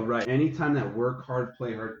collar. No, right. Anytime that work hard,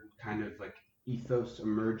 play hard kind of like ethos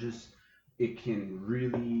emerges, it can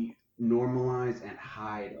really normalize and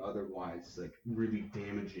hide otherwise like really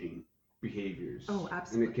damaging behaviors. Oh,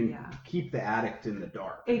 absolutely. And it can keep the addict in the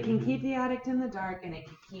dark. It can keep the addict in the dark, and it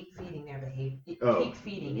can keep feeding their behavior. Keep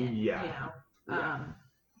feeding it. Yeah. You know.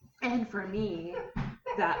 And for me,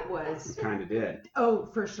 that was kind of did. Oh,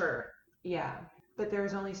 for sure. Yeah. But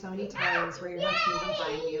there's only so many times where your husband can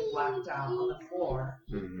find you blacked out on the floor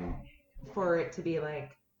for it to be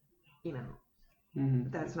like, you know,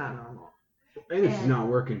 that's not normal. And it's not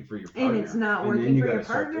working for your partner. And it's not working for your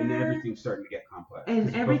partner. And everything's starting to get complex.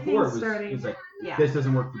 And everything's starting. It's like, this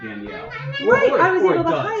doesn't work for Danielle. Right. I was able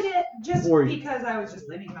to hide it just because I was just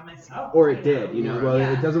living by myself. Or it did, you know. Well,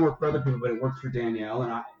 it doesn't work for other people, but it works for Danielle.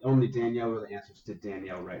 And only Danielle really answers to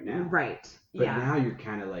Danielle right now. Right. But now you're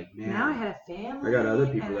kind of like, man. Now I had a family. I got other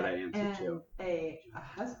people that I answer to. A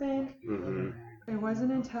husband. it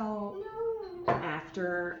wasn't until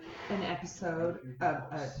after an episode of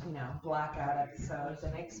a blackout episode the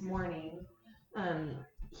next morning,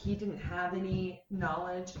 he didn't have any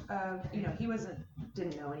knowledge of, he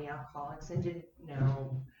didn't know any alcoholics and didn't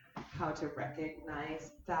know how to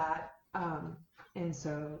recognize that, and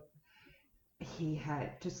so he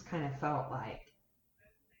had just kind of felt like,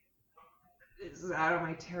 this is out of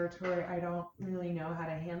my territory, I don't really know how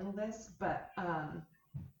to handle this, but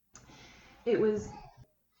it was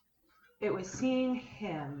seeing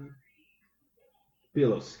him be a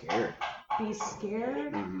little scared. Be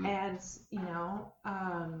scared, mm-hmm. And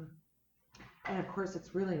and of course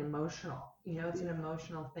it's really emotional. It's an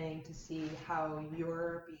emotional thing to see how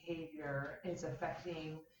your behavior is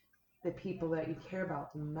affecting the people that you care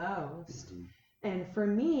about the most. Mm-hmm. And for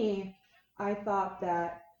me, I thought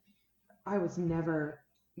that I was never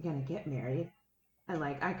gonna get married, and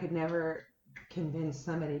like I could never convince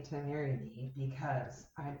somebody to marry me because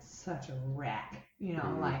I'm such a wreck,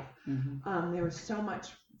 mm-hmm. There was so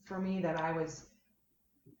much for me that I was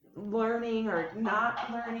learning or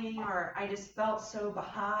not learning, or I just felt so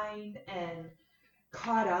behind and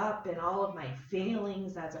caught up in all of my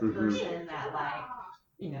failings as a mm-hmm. person that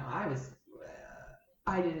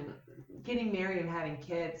getting married and having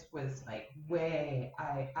kids was like way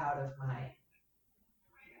out of my.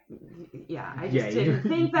 Yeah, I just didn't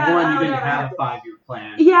think that. One, you didn't have a 5-year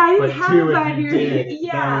plan. Yeah, I didn't have a 5-year.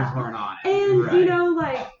 Yeah, those weren't on it. And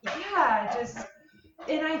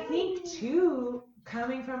and I think too,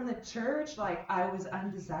 coming from the church, like I was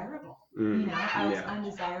undesirable. I was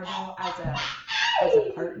undesirable as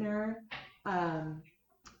a partner.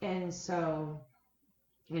 And so,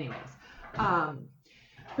 anyways,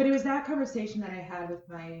 but it was that conversation that I had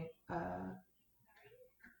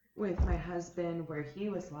with my husband, where he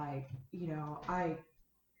was like, I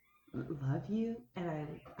love you,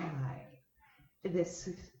 and this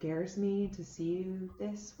scares me to see you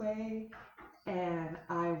this way, and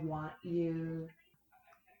I want you.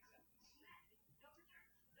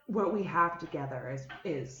 What we have together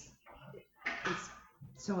is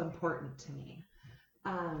so important to me,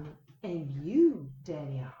 and you,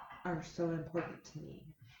 Danielle, are so important to me,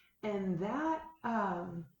 and that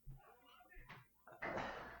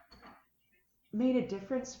made a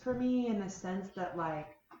difference for me in the sense that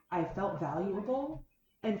like I felt valuable,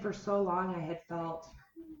 and for so long I had felt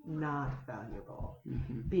not valuable,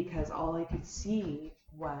 mm-hmm. because all I could see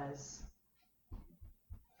was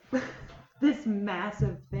this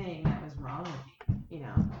massive thing that was wrong with me,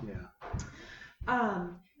 Yeah.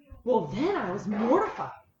 Well, then I was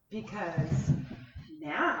mortified because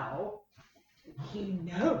now he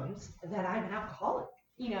knows that I'm an alcoholic.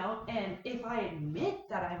 And if I admit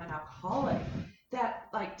that I'm an alcoholic, that,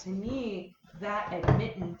 like, to me, that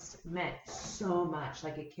admittance meant so much.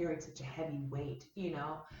 Like, it carried such a heavy weight,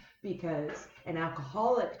 because an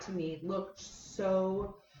alcoholic to me looked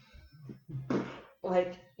so,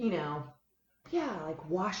 like, like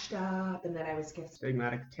washed up, and then I was getting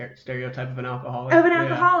stigmatic stereotype of an alcoholic.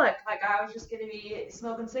 Like I was just going to be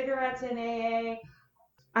smoking cigarettes in AA.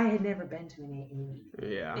 I had never been to an AA meeting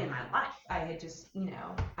in my life. I had just,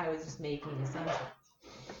 I was just making assumptions.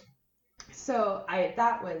 So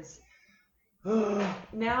that was,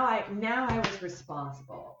 now I was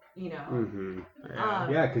responsible, Mm-hmm.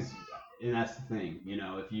 Because, and that's the thing,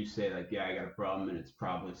 if you say like, I got a problem, and it's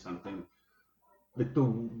probably something, like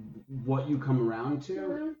what you come around to,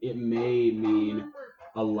 mm-hmm. it may mean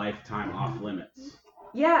a lifetime off limits.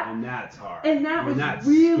 Yeah. And that's hard. And that was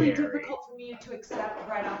really difficult for me to accept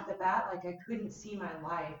right off the bat. Like, I couldn't see my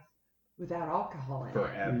life without alcohol in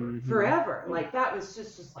forever. it. Mm-hmm. Forever. Like, that was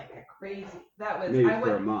just like a crazy. That was maybe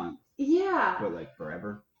for a month. Yeah. But like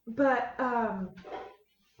forever. But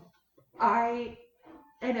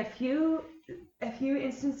and a few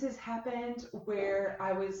instances happened where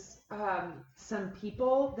I was some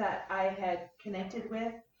people that I had connected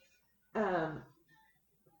with,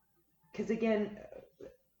 because again,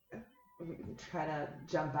 try to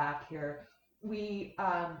jump back here. We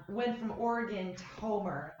went from Oregon to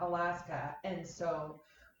Homer, Alaska, and so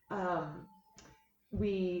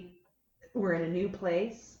we were in a new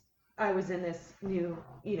place. I was in this new,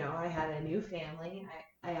 I had a new family,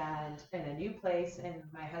 and in a new place, and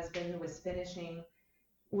my husband was finishing,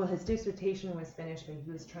 his dissertation was finished, but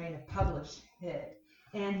he was trying to publish it,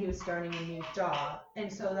 and he was starting a new job,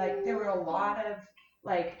 and so like there were a lot of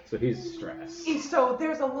so he's stressed. So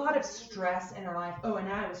there's a lot of stress in our life. Oh,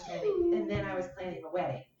 and I was planning, and then I was planning a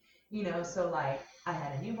wedding, so like I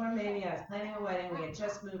had a newborn baby, I was planning a wedding, we had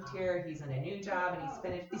just moved here, he's in a new job, and he's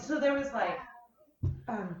finished. So there was like,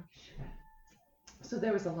 so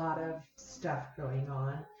there was a lot of stuff going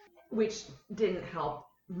on. which didn't help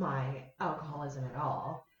my alcoholism at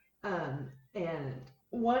all. And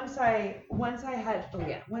once I had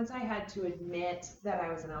to admit that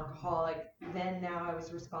I was an alcoholic, then now I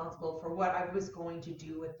was responsible for what I was going to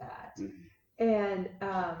do with that. And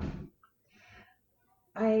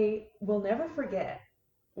I will never forget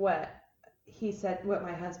what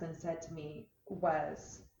my husband said to me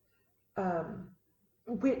was,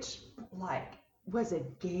 which like was a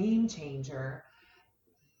game changer.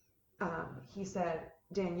 He said,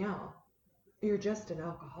 Danielle, you're just an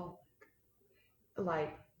alcoholic.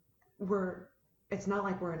 Like it's not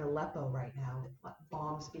like we're in Aleppo right now with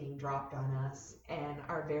bombs being dropped on us and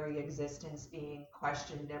our very existence being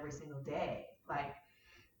questioned every single day. Like,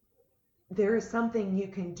 there is something you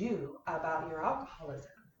can do about your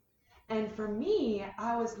alcoholism. And for me,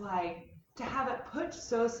 I was like, to have it put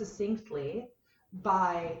so succinctly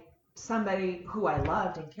by somebody who I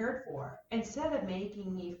loved and cared for, instead of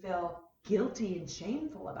making me feel guilty and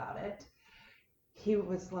shameful about it, he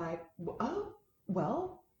was like, oh,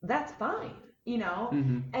 well, that's fine, you know?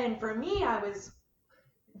 And for me, I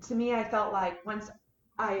felt like once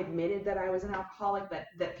I admitted that I was an alcoholic,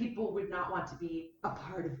 that people would not want to be a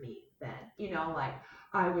part of me then, you know, like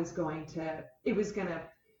it was going to,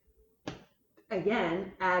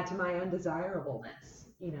 again, add to my undesirableness,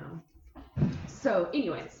 you know? So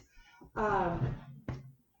anyways,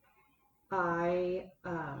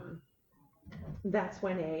 that's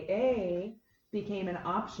when AA became an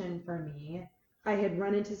option for me. I had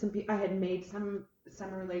run into I had made some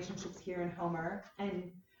relationships here in Homer,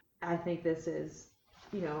 and I think this is,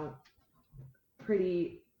 you know,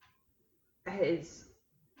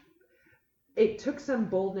 it took some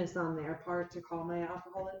boldness on their part to call my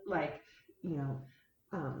alcoholic, like, you know,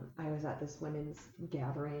 I was at this women's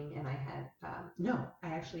gathering, and I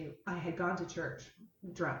had gone to church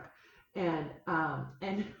drunk, and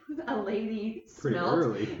a lady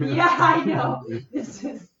smelled. Pretty early. Yeah, I know. This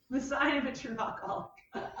is the sign of a true alcoholic.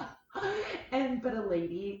 But a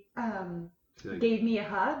lady gave me a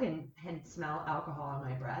hug and smelled alcohol on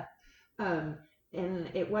my breath. And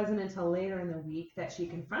it wasn't until later in the week that she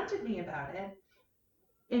confronted me about it.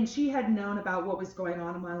 And she had known about what was going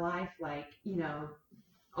on in my life, like, you know,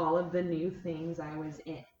 all of the new things I was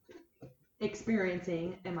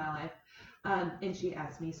experiencing in my life. And she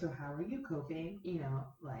asked me, so how are you coping? You know,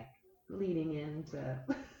 like leading into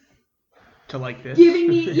to like this, giving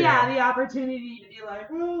me the opportunity to be like,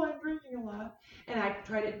 well, I'm drinking a lot. And I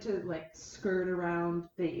tried to like skirt around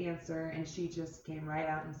the answer, and she just came right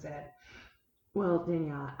out and said, well,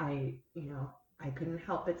 Danielle, I couldn't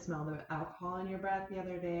help but smell the alcohol in your breath the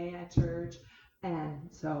other day at church. And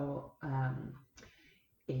so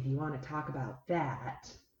if you want to talk about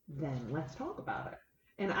that, then let's talk about it.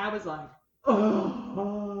 And I was like,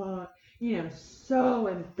 oh, you know, so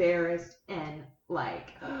embarrassed and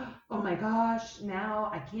like, oh my gosh, now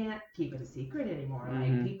I can't keep it a secret anymore.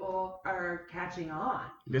 Like, people are catching on.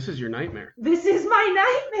 This is your nightmare. This is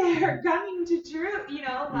my nightmare coming to true, you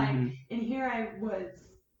know, like, and here I was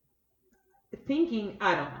thinking,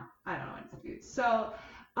 I don't know what to do. So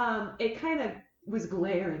it kind of was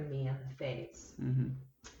glaring me in the face.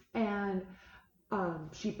 And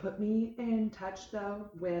she put me in touch though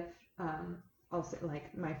with also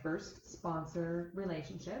like my first sponsor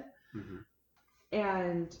relationship.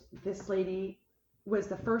 And this lady was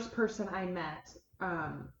the first person I met,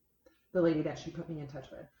 the lady that she put me in touch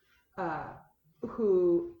with,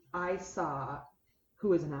 who I saw, who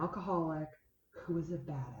was an alcoholic, who was a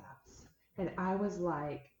badass. And I was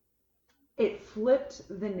like, it flipped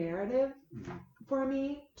the narrative for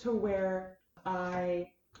me to where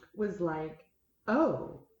I was like,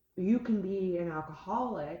 oh, you can be an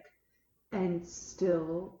alcoholic and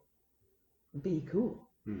still be cool.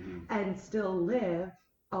 And still live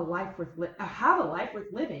a life worth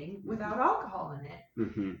living without alcohol in it.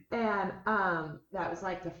 And that was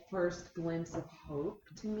like the first glimpse of hope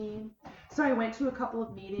to me. So I went to a couple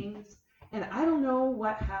of meetings, and I don't know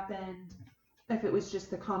what happened, if it was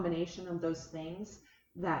just the combination of those things,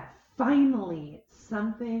 that finally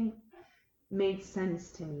something made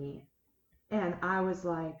sense to me. And I was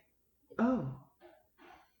like, oh,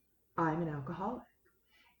 I'm an alcoholic.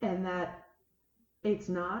 And that it's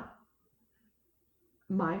not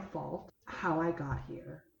my fault how I got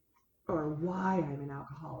here or why I'm an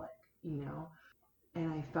alcoholic, you know?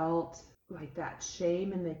 And I felt like that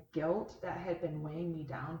shame and the guilt that had been weighing me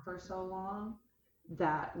down for so long,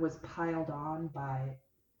 that was piled on by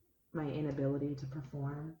my inability to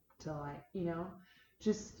perform, till I, you know,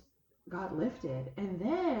 just got lifted. And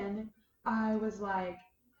then I was like,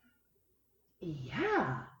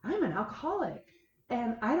 yeah, I'm an alcoholic,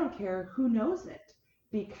 and I don't care who knows it.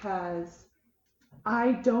 because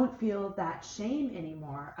I don't feel that shame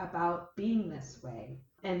anymore about being this way,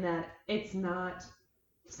 and that it's not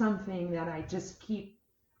something that I just keep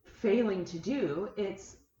failing to do.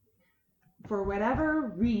 It's for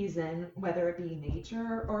whatever reason, whether it be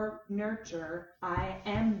nature or nurture, I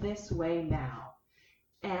am this way now.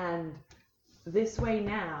 And this way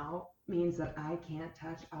now means that I can't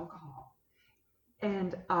touch alcohol.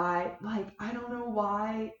 And I don't know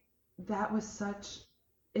why that was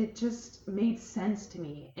it just made sense to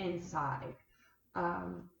me inside.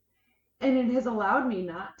 And it has allowed me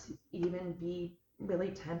not to even be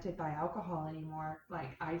really tempted by alcohol anymore.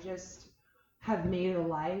 Like, I just have made a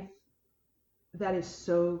life that is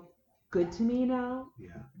so good to me now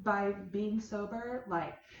by being sober.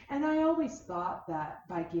 Like, and I always thought that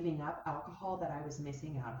by giving up alcohol that I was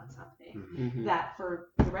missing out on something. Mm-hmm. That for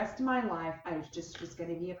the rest of my life I was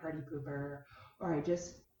going to be a party pooper, or I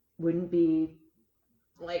just wouldn't be,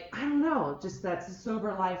 like, I don't know, just that the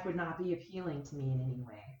sober life would not be appealing to me in any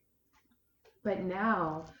way. But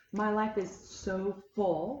now my life is so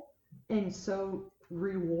full and so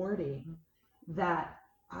rewarding that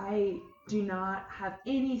I do not have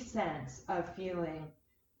any sense of feeling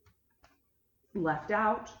left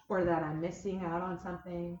out or that I'm missing out on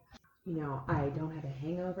something. You know, I don't have a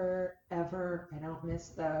hangover ever. I don't miss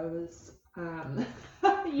those.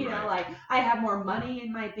 You know, like, I have more money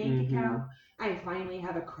in my bank account. I finally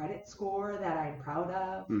have a credit score that I'm proud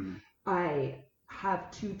of. I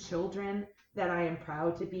have 2 children that I am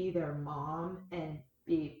proud to be their mom and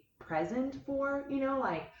be present for. You know,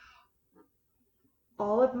 like,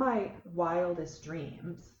 all of my wildest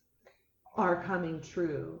dreams are coming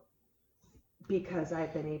true because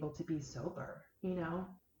I've been able to be sober, you know?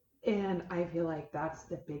 And I feel like that's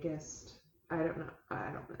the biggest,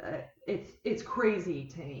 it's crazy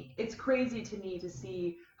to me. It's crazy to me to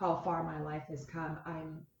see how far my life has come.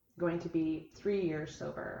 I'm going to be 3 years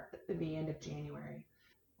sober at the end of January.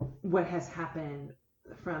 What has happened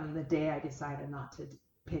from the day I decided not to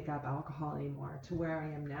pick up alcohol anymore to where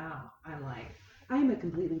I am now, I'm a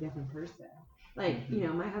completely different person. Like, you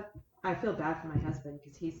know, I feel bad for my husband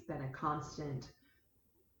because he's been a constant,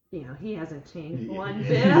 you know, he hasn't changed one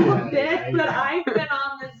bit, but I've been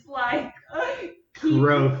on this, like,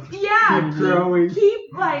 growth.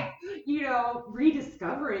 Keep like, you know,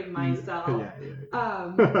 rediscovering myself.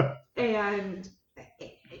 And,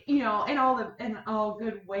 you know, in all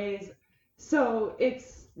good ways. So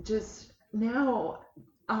it's just, now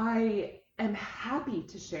I am happy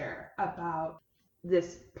to share about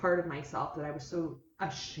this part of myself that I was so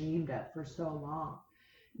ashamed of for so long.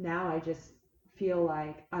 Now I just feel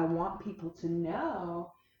like I want people to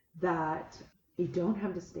know that you don't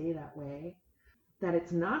have to stay that way, that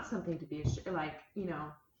it's not something to be ashamed, like, you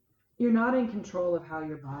know, you're not in control of how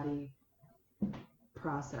your body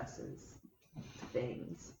processes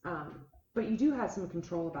things, but you do have some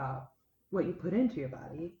control about what you put into your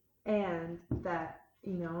body, and that,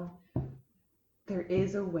 you know, there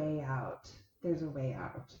is a way out. There's a way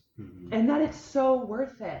out. And that it's so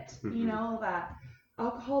worth it. You know, that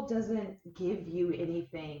alcohol doesn't give you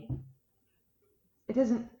anything.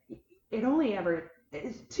 It only ever,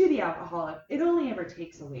 to the alcoholic, it only ever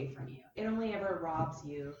takes away from you. It only ever robs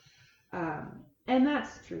you. And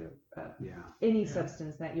that's true of any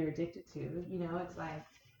substance that you're addicted to. You know, it's like,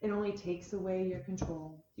 it only takes away your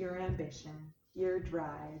control, your ambition, your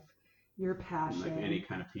drive, your passion, like any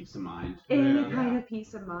kind of peace of mind, kind of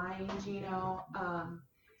peace of mind, you know,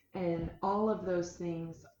 and all of those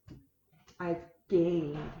things I've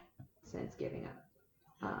gained since giving up,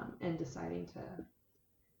 and deciding to,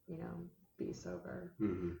 you know, be sober.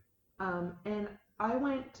 And I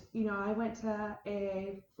went to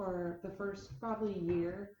AA for the first probably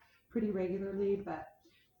year pretty regularly, but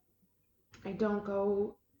I don't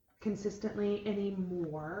go consistently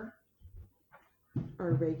anymore.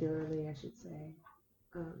 Or regularly, I should say.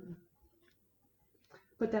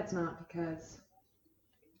 But that's not because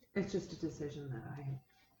it's just a decision that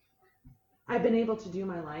I've been able to do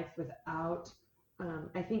my life without.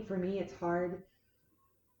 I think for me it's hard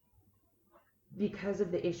because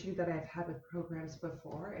of the issue that I've had with programs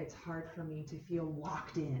before. It's hard for me to feel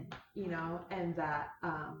locked in, you know, and that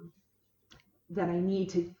I need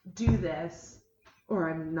to do this or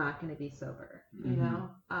I'm not going to be sober, you know?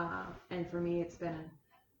 And for me, it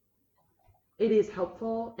is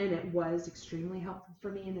helpful, and it was extremely helpful for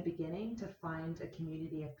me in the beginning to find a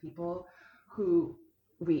community of people who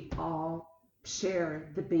we all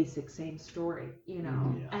share the basic same story, you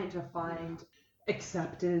know, and to find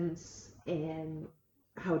acceptance in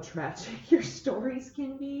how tragic your stories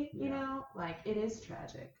can be, you know, like, it is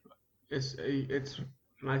tragic. It's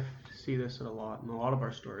and I see this in a lot of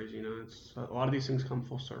our stories, it's a lot of these things come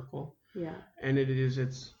full circle. Yeah. And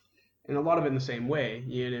it's and a lot of it in the same way,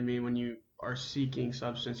 you know what I mean? When you are seeking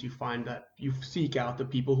substance, you find that you seek out the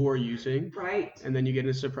people who are using. Right. And then you get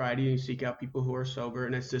into sobriety and you seek out people who are sober,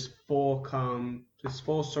 and it's this full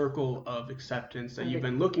circle of acceptance that you've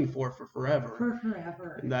been looking for forever. For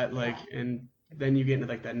forever. And that and then you get into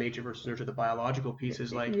like that nature versus nurture, the biological piece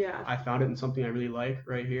is like, I found it in something I really like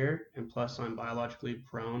right here, and plus I'm biologically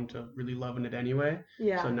prone to really loving it anyway.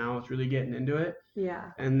 Yeah. So now it's really getting into it.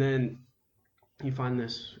 Yeah. And then you find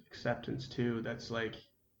this acceptance too that's like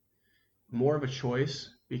more of a choice,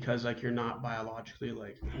 because like you're not biologically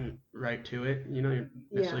like right to it, you're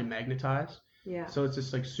necessarily magnetized. Yeah. So it's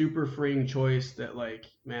this like super freeing choice that like,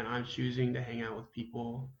 man, I'm choosing to hang out with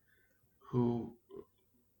people who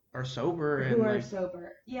are sober.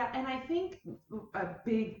 Sober. Yeah, and I think a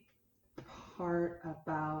big part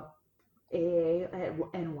about AA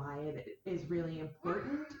and why it is really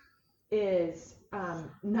important is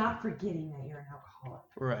not forgetting that you're an alcoholic.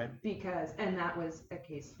 Right. Because, and that was a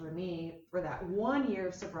case for me for that 1 year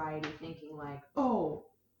of sobriety, thinking like, oh,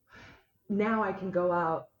 now I can go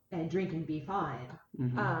out and drink and be fine.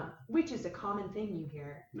 Mm-hmm. Which is a common thing you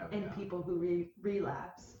hear in people who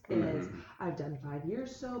relapse is, I've done 5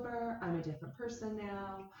 years sober, I'm a different person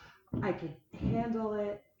now, I can handle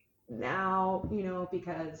it now,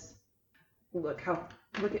 because look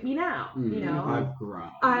at me now,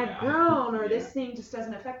 I've grown, or this thing just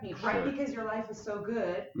doesn't affect me, right? Because your life is so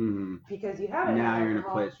good, because you have it now. You're in a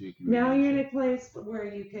place where you can. You're in a place where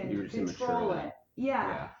you can control it.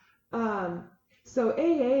 Yeah. So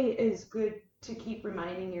AA is good to keep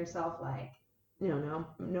reminding yourself, like, no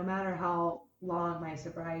matter how long my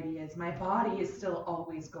sobriety is, my body is still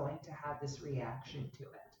always going to have this reaction to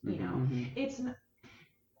it.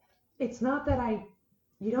 It's not that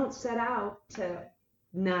you don't set out to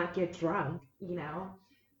not get drunk,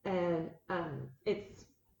 and it's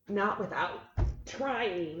not without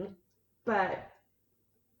trying, but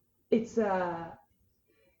it's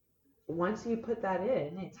once you put that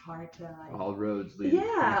in, it's hard to like. All roads lead.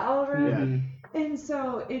 Yeah, all roads. Yeah. And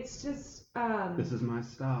so it's just. This is my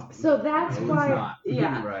stop. So that's why. It's not.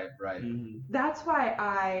 Yeah. Right. Mm-hmm. That's why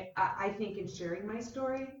I think in sharing my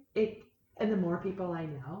story, and the more people I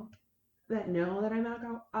know that I'm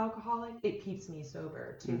alcoholic, it keeps me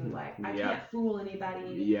sober too. Mm-hmm. Like I can't fool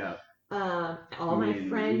anybody. Yeah. All my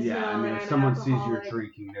friends know that I'm if someone sees you're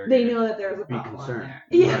drinking, they know that there's a be concerned.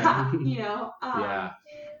 Yeah, Right.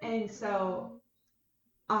 And so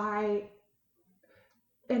and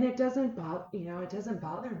it doesn't bother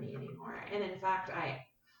me anymore. And in fact,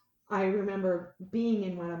 I remember being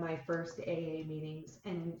in one of my first AA meetings,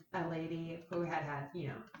 and a lady who had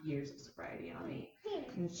years of sobriety on me,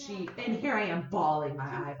 and here I am bawling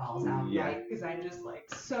my eyeballs out, right? Because I'm just like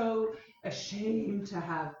so ashamed to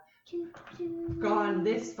have gone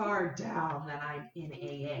this far down that I'm in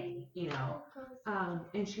AA,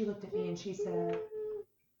 and she looked at me and she said,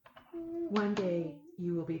 one day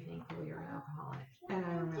you will be thankful you're an alcoholic. And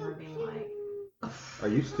I remember being like, are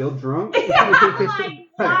you still drunk? Like,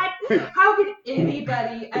 what? How could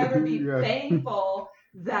anybody ever be thankful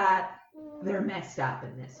that they're messed up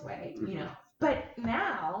in this way, But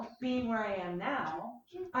now, being where I am now,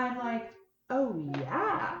 I'm like, oh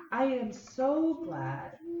yeah, I am so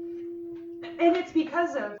glad. And it's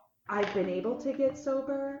because of I've been able to get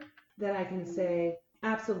sober that I can say,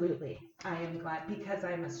 absolutely, I am glad, because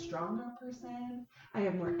I'm a stronger person. I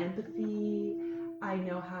have more empathy. I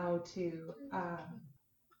know how to,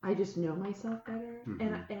 I just know myself better.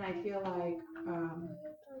 Mm-hmm. And I feel like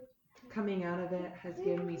coming out of it has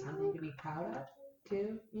given me something to be proud of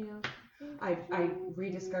too, I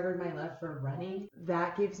rediscovered my love for running.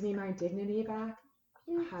 That gives me my dignity back.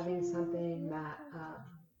 Having something that,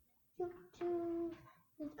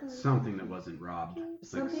 something that wasn't robbed.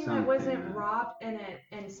 Something that wasn't robbed,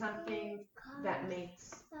 and something that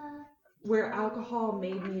makes, where alcohol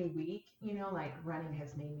made me weak, like running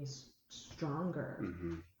has made me stronger.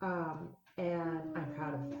 Mm-hmm. And I'm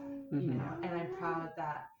proud of that, and I'm proud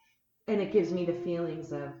that, and it gives me the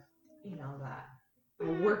feelings of, that I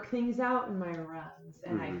work things out in my runs,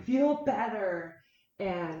 and I feel better,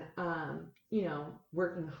 and,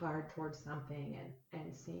 working hard towards something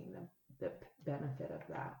and seeing the benefit of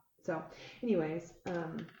that. So anyways, I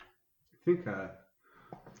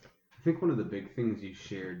think one of the big things you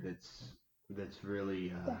shared that's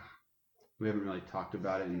really we haven't really talked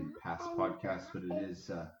about it in past podcasts, but it is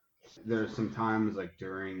there are some times like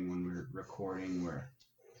during when we're recording where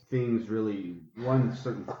things really, one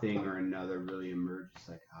certain thing or another really emerges,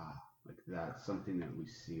 like that's something that we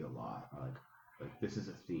see a lot, like this is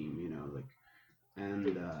a theme, like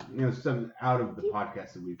And some out of the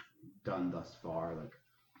podcasts that we've done thus far, like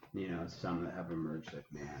some that have emerged,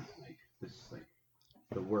 like man, like this, like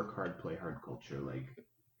the work hard, play hard culture, like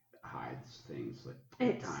hides things like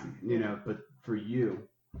big time, But for you,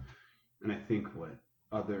 and I think what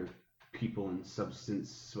other people in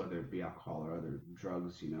substance, whether it be alcohol or other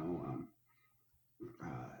drugs,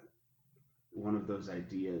 one of those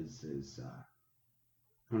ideas is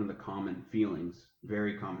one of the common feelings,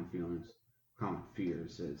 very common feelings, common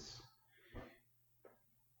fears is,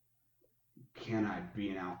 can I be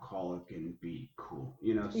an alcoholic and be cool?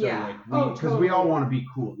 Because we all want to be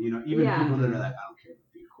cool, even people that are like, I don't care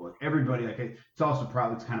about being cool. Like everybody, like it's also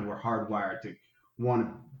probably, it's kind of we're hardwired to want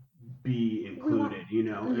to be included,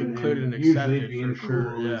 included and usually accepted, being for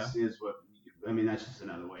sure, cool is what, I mean, that's just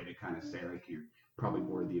another way to kind of say like you're probably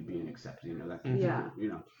worthy of being accepted, that kind of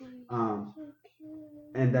thing,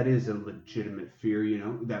 and that is a legitimate fear,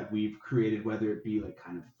 that we've created, whether it be like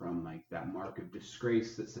kind of from like that mark of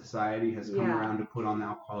disgrace that society has come around to put on the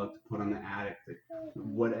alcoholic, to put on the addict,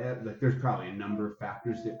 whatever. Like there's probably a number of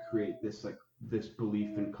factors that create this, like this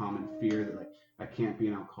belief and common fear that like I can't be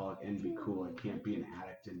an alcoholic and be cool, I can't be an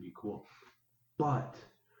addict and be cool. But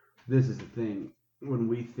this is the thing, when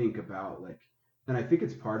we think about like, and I think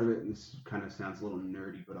it's part of it, and this kind of sounds a little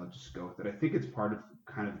nerdy, but I'll just go with it. I think it's part of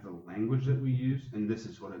kind of the language that we use, and this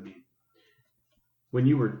is what I mean. When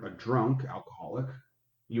you were a drunk alcoholic,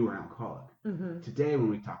 you were an alcoholic. Mm-hmm. Today, when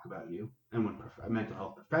we talk about you, and when mental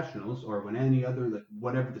health professionals, or when any other, like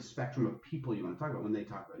whatever the spectrum of people you want to talk about, when they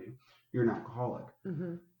talk about you, you're an alcoholic.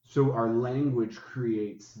 Mm-hmm. So our language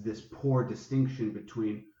creates this poor distinction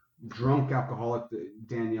between drunk alcoholic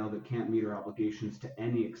Danielle that can't meet her obligations to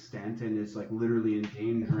any extent and is like literally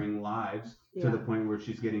endangering lives to the point where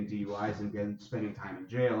she's getting DUIs and spending time in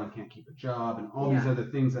jail and can't keep a job and all these other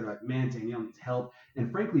things that are like, man, Danielle needs help.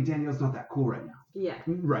 And frankly, Danielle's not that cool right now. Yeah.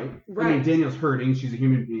 Right. I mean, Danielle's hurting. She's a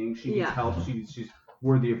human being. She needs help. She's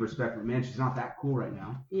worthy of respect. But man, she's not that cool right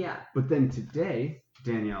now. Yeah. But then today,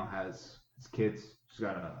 Danielle has kids. She's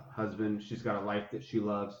got a husband. She's got a life that she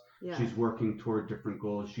loves. Yeah. She's working toward different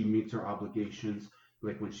goals. She meets her obligations.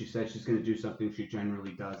 Like when she says she's going to do something, she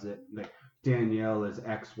generally does it. Like Danielle is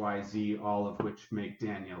X, Y, Z, all of which make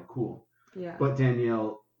Danielle cool. Yeah. But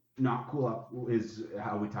Danielle not cool is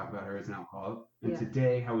how we talk about her as an alcoholic. And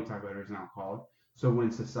today, how we talk about her as an alcoholic. So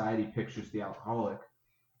when society pictures the alcoholic,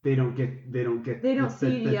 they don't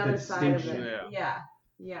see the other side of it. Yeah.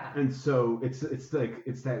 Yeah. And so it's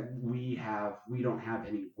that we don't have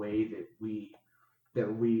any way that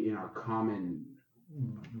we in our common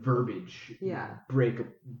verbiage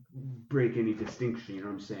break any distinction, you know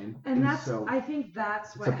what I'm saying? And I think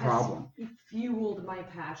that's what has fueled my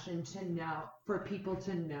passion for people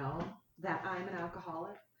to know that I'm an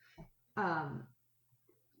alcoholic,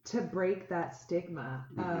 to break that stigma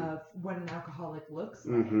of what an alcoholic looks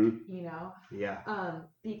like,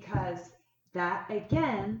 because that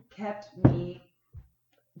again kept me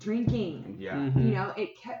drinking.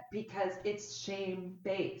 It kept, because it's shame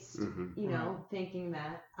based, thinking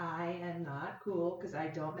that I am not cool because I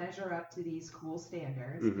don't measure up to these cool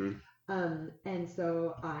standards. And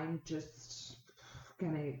so I'm just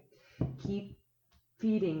gonna keep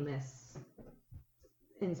feeding this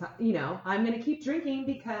inside, I'm gonna keep drinking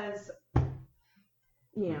because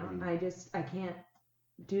I can't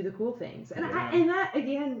do the cool things. And that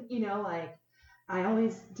again, like I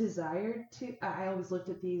always desired to. I always looked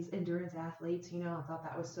at these endurance athletes, I thought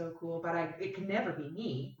that was so cool. But it could never be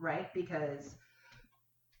me, right? Because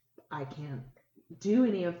I can't do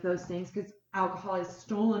any of those things because alcohol has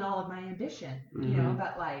stolen all of my ambition,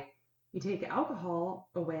 But like, you take alcohol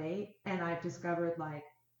away, and I've discovered like,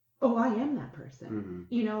 oh, I am that person.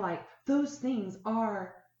 Like those things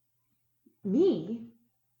are me,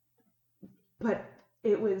 but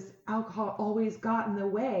it was alcohol always got in the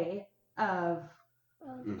way of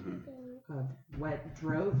what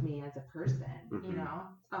drove me as a person,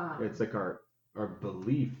 it's like our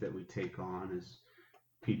belief that we take on as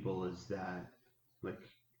people is that, like,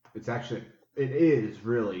 it is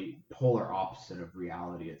really polar opposite of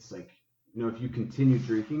reality. It's like, if you continue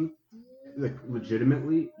drinking, like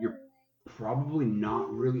legitimately, you're probably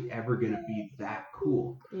not really ever going to be that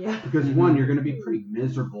cool. Yeah. Because one, you're going to be pretty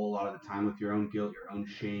miserable a lot of the time with your own guilt, your own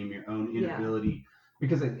shame, your own inability.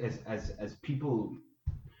 Because as people,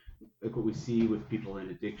 like what we see with people in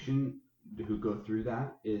addiction who go through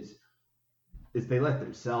that is they let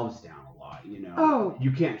themselves down a lot, Oh.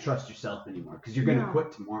 You can't trust yourself anymore because you're going to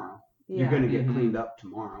quit tomorrow. Yeah. You're going to get cleaned up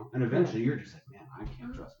tomorrow. And eventually you're just like, man, I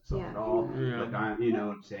can't trust myself at all. Yeah. Like, you know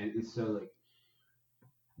what I'm saying? And so like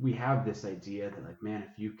we have this idea that like, man,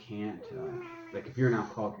 if you can't, like if you're an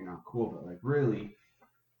alcoholic, you're not cool. But like really,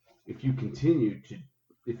 if you're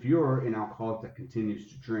an alcoholic that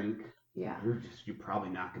continues to drink, you're probably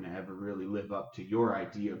not going to ever really live up to your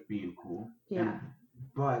idea of being cool. Yeah.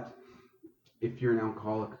 But if you're an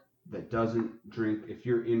alcoholic that doesn't drink, if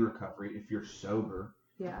you're in recovery, if you're sober,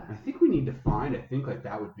 I think we need to find, I think like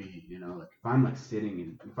that would be, like if I'm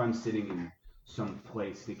sitting in some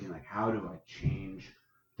place thinking like, how do I change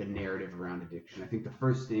the narrative around addiction? I think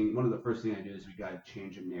one of the first things I do is we got to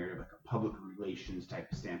change a narrative, like a public relations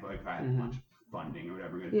type of standpoint. Like if I had a bunch of funding or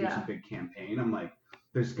whatever, we're going to do some big campaign. I'm like,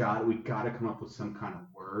 we got to come up with some kind of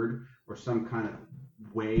word or some kind of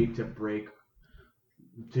way to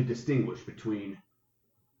distinguish between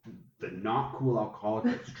the not cool alcoholic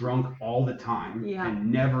that's drunk all the time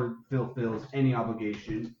and never fulfills any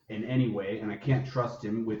obligation in any way, and I can't trust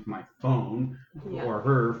him with my phone or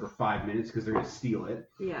her for 5 minutes because they're going to steal it.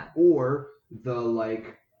 Yeah. Or the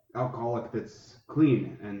like alcoholic that's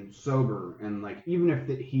clean and sober, and like even if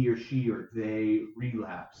he or she or they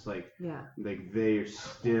relapse, like they are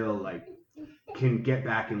still like can get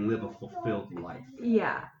back and live a fulfilled life.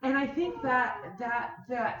 Yeah, and I think that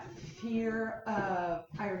fear of,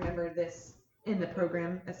 I remember this in the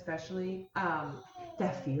program especially,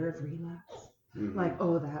 that fear of relapse. Like,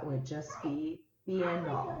 oh, that would just be the end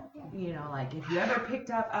all. Like if you ever picked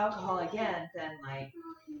up alcohol again, then like,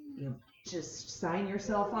 just sign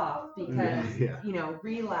yourself off because,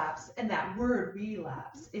 relapse, and that word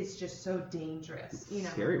relapse is just so dangerous. It's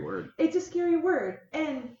a scary word. It's a scary word.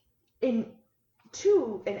 And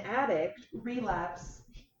to an addict, relapse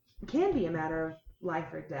can be a matter of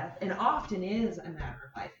life or death, and often is a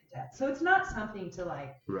matter of life and death. So it's not something to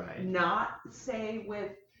like not say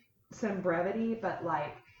with some brevity, but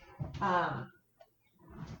like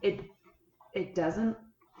it doesn't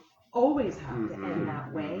always have to end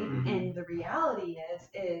that way. And the reality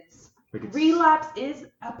is relapse is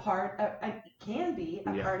a part of, can be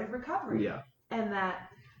a part of recovery. Yeah. And that,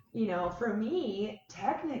 for me,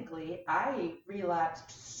 technically, I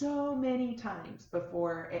relapsed so many times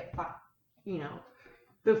before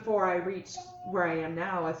I reached where I am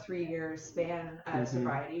now, a 3-year span of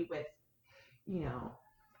sobriety with,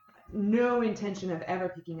 no intention of ever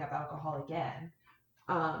picking up alcohol again.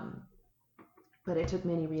 But it took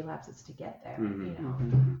many relapses to get there,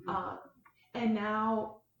 and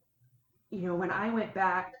now, when I went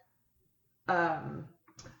back,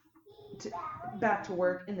 back to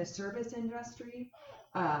work in the service industry,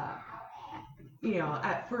 at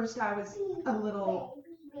first I was a little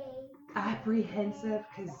apprehensive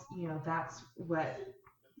because, that's what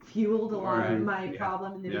fueled a lot of my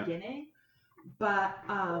problem in the beginning. But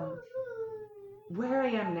where I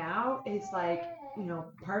am now is like,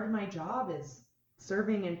 part of my job is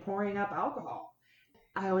serving and pouring up alcohol.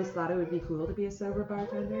 I always thought it would be cool to be a sober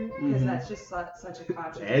bartender because that's just such a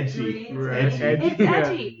contradictory. It's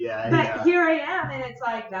edgy. But here I am, and it's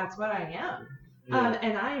like, that's what I am.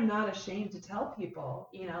 And I am not ashamed to tell people,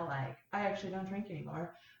 like, I actually don't drink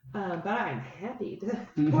anymore, but I'm happy to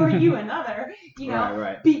pour you another,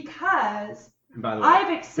 because by the way,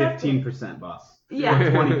 I've accepted 15%, boss. Yeah.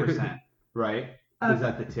 20%, right? Is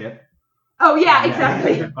that the tip? Oh, yeah,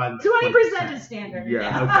 exactly. 20% is standard.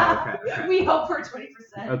 Yeah, okay. We hope for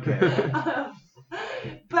 20%. Okay.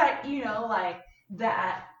 But, like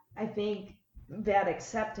that, I think that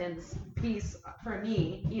acceptance piece for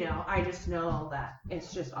me, I just know that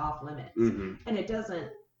it's just off limits. And it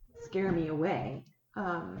doesn't scare me away.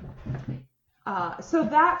 So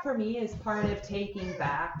that for me is part of taking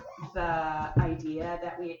back the idea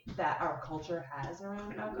that our culture has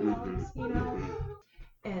around alcoholics,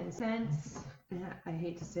 And since, I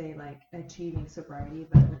hate to say like achieving sobriety,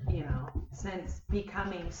 but since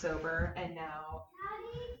becoming sober and now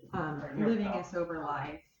living a sober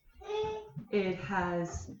life, it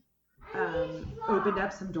has opened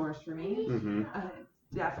up some doors for me.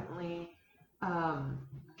 Definitely,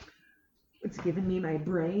 it's given me my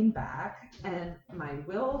brain back and my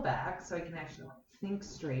will back, so I can actually think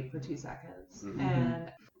straight for 2 seconds.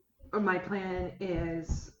 And my plan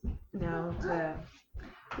is now to,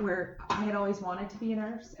 where I had always wanted to be a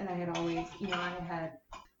nurse, and I had always, I had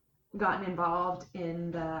gotten involved in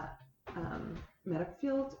the medical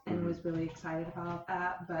field and was really excited about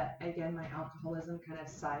that. But again, my alcoholism kind of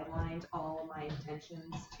sidelined all of my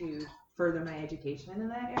intentions to further my education in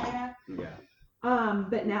that area.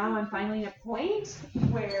 But now I'm finally at a point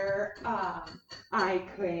where I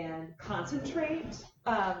can concentrate,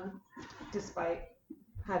 despite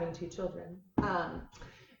having 2 children,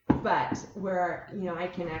 but where, I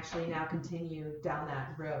can actually now continue down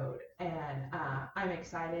that road. And I'm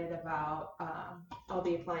excited about, I'll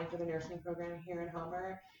be applying for the nursing program here in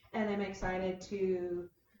Homer, and I'm excited to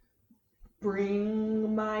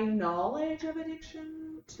bring my knowledge of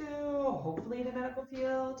addiction to hopefully the medical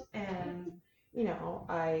field. And,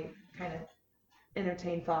 I kind of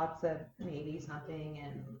entertain thoughts of maybe something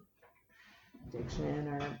in addiction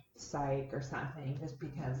or psych or something, just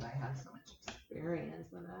because I have so much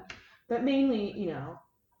experience in that. But mainly,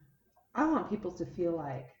 I want people to feel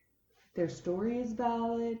like their story is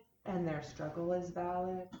valid and their struggle is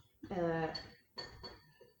valid, and that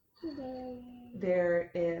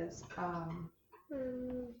there is,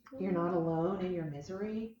 you're not alone in your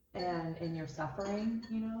misery and in your suffering,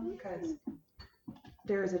 because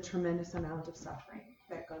there is a tremendous amount of suffering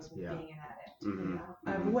that goes with being an addict,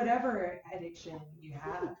 of whatever addiction you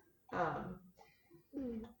have.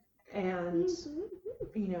 And,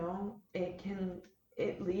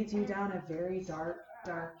 it leads you down a very dark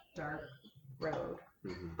road.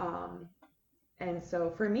 And so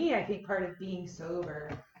for me, I think part of being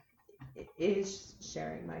sober is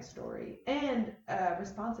sharing my story and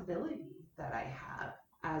responsibility that I have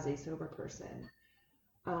as a sober person,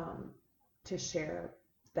 to share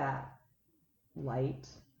that light,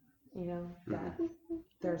 that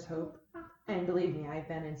there's hope. And believe me, I've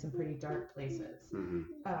been in some pretty dark places.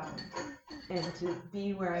 And to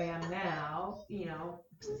be where I am now,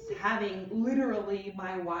 having literally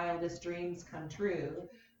my wildest dreams come true,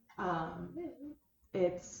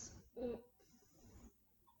 it's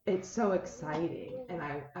so exciting, and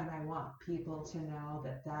I want people to know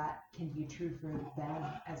that can be true for them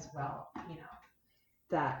as well.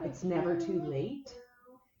 That it's never too late,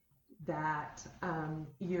 that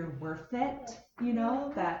you're worth it,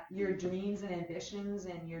 that your dreams and ambitions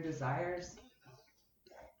and your desires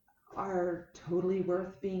are totally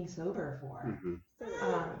worth being sober for.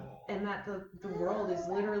 And that the world is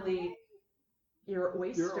literally your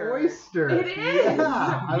oyster. Your oyster. It is.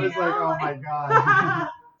 Yeah. I was like, oh my God.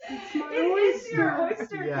 It is your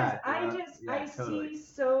oyster. Yeah, I totally. see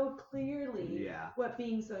so clearly what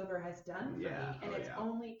being sober has done for me, and it's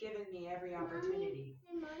only given me every opportunity.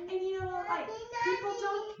 And people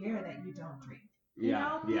don't care that you don't drink.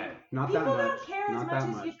 Not people that much. Don't care as much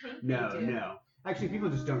as you think they do. No. Actually, people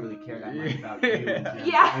just don't really care that much about you.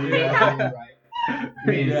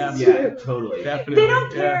 Right. Totally. Definitely. They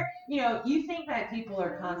don't care. You think that people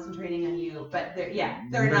are concentrating on you, but they're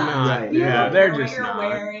not. Right. You don't they're care just what you're not.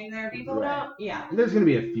 wearing. There, people don't. Yeah. There's gonna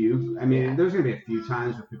be a few. I mean, there's gonna be a few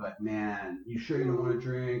times where people are like, man, you sure you don't want to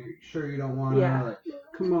drink? Are you sure you don't want to? Like,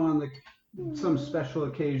 come on, like some special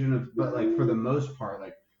occasion but like for the most part,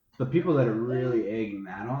 like the people that are really egging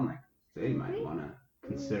that on, like they might want to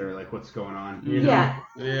consider like what's going on. Yeah.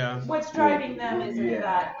 What's driving them isn't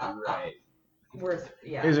that right. worth.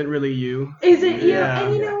 Isn't really you. Isn't you?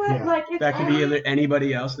 And you know what? Like it's that could be either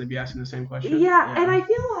anybody else. They'd be asking the same question. Yeah, and I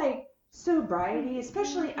feel like sobriety,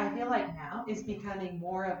 especially, I feel like now is becoming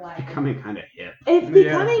more of like becoming kind of hip. It's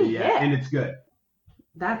becoming hip, and it's good.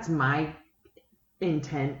 That's my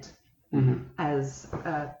intent as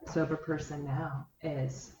a sober person now,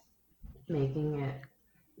 is making it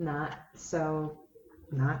not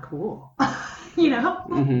cool.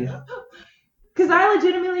 Because I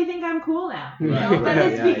legitimately think I'm cool now, but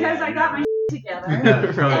it's because I got my together, and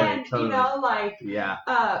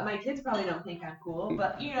my kids probably don't think I'm cool,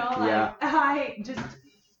 but I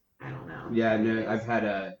don't know. Yeah, no, I've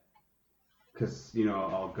had because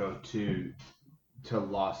I'll go to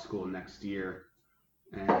law school next year,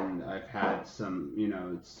 and I've had some,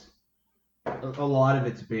 it's a lot of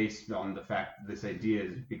it's based on the fact that this idea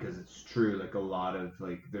is because it's true. Like a lot of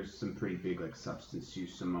there's some pretty big substance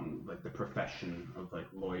use among the profession of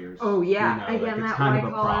lawyers. Oh yeah, again, that white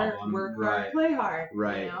collar, work hard, play hard.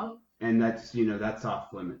 Right. And that's that's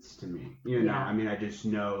off limits to me. I mean, I just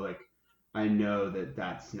know I know that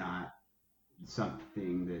that's not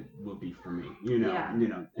something that will be for me.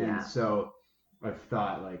 And so I've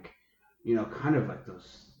thought kind of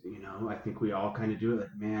those. I think we all kind of do it.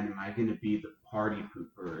 Man, am I going to be the party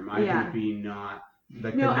pooper? Am I going to be not?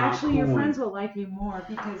 No, actually, your friends will like you more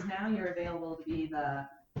because now you're available to be the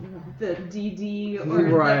DD or the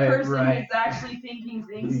person who's actually thinking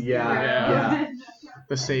things through. Yeah.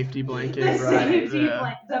 The safety blanket. The safety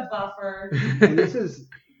blanket, the buffer. And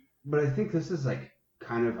but I think this is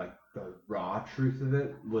kind of the raw truth of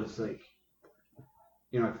it was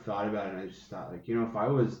I've thought about it and I just thought if I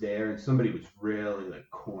was there and somebody was really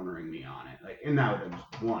cornering me on it, and that would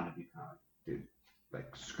have just wanted to be kind of dude,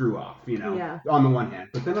 screw off, on the one hand.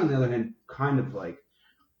 But then on the other hand, kind of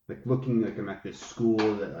looking I'm at this school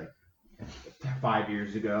that 5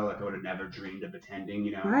 years ago, like I would have never dreamed of attending,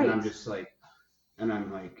 you know. Right. And I'm just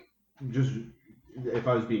if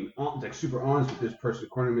I was being like super honest with this person,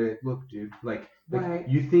 according to me, like, look, dude, like right.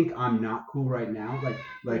 you think I'm not cool right now?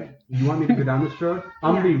 Like you want me to go down this road?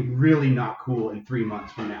 I'm gonna be really not cool in 3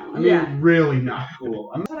 months from now. I mean, really not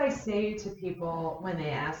cool. That's what I say to people when they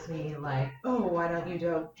ask me, like, oh, why don't you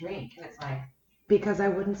drink? And it's like, because I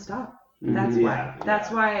wouldn't stop. That's why.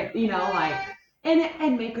 That's why, you know, like,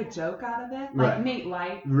 and make a joke out of it, like make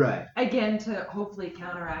light, again, to hopefully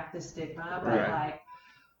counteract the stigma, but like,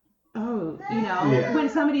 oh, you know, when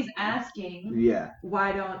somebody's asking,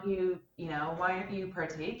 why aren't you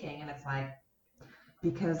partaking? And it's like,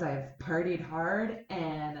 because I've partied hard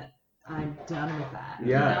and I'm done with that.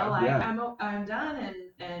 You know, like I'm done,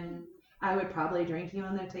 and I would probably drink you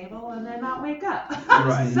on the table and then not wake up.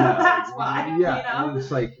 So that's why. Yeah, you know?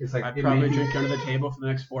 it's like I'd probably drink you under the table for the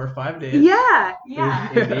next 4 or 5 days. Yeah.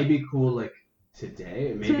 It may be cool, like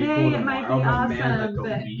today. It may be cool tomorrow, but man,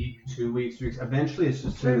 like a week, 2 weeks, 3 weeks. Eventually, it's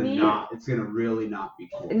just it's gonna really not be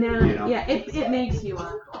cool. No, you know? It makes you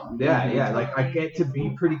uncool. Yeah. Like I get to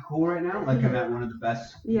be pretty cool right now. Like I'm at one of the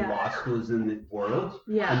best law schools in the world.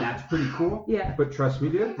 Yeah. And that's pretty cool. Yeah. But trust me,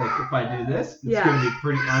 dude. Like if I do this, it's gonna be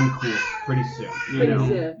pretty uncool pretty soon. You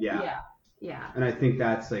know? Yeah. And I think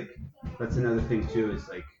that's another thing too. Is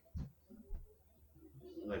like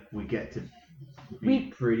we get to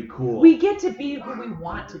be pretty cool. We get to be who we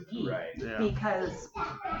want to be. Right. Yeah. Because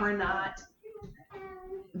we're not.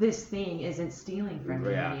 This thing isn't stealing from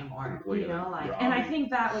me anymore. You know, like, and I think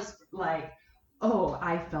that was like, oh,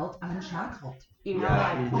 I felt unshackled. You know,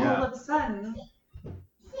 like all of a sudden,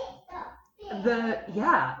 the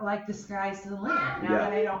sky's the limit. Now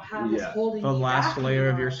that I don't have this holding the me last back layer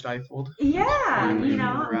anymore. of your stifled. Yeah, you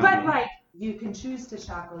know, but like you can choose to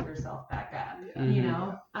shackle yourself back up. You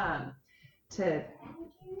know, to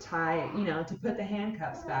tie, you know, to put the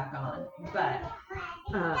handcuffs back on, but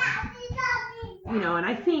you know, and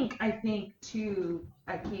I think too,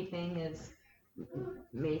 a key thing is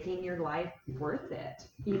making your life worth it.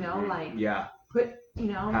 You know, like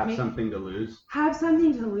have something to lose. Have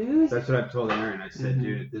something to lose. That's what I've told Aaron. I said,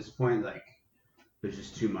 dude, at this point, like, there's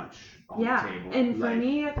just too much on the table. And for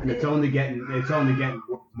me, it's only getting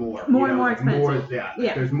more. More and more expensive.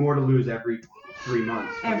 There's more to lose every 3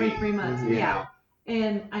 months. Every 3 months,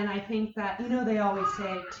 And I think that, you know, they always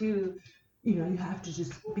say too, you know, you have to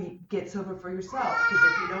just get sober for yourself, because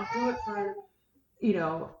if you don't do it for, you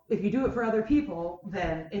know, if you do it for other people,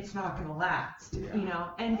 then it's not going to last. You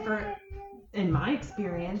know, and in my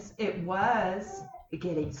experience, it was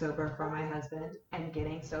getting sober for my husband and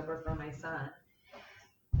getting sober for my son.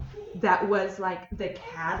 That was like the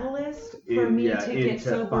catalyst for me to get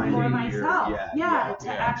sober for myself. To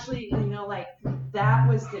actually, you know, like that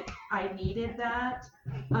was I needed that.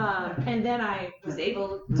 And then I was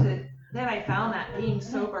able to, then I found that being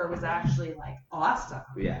sober was actually like awesome.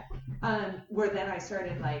 Where then I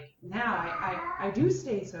started like, now I do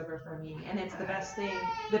stay sober for me, and it's the best thing,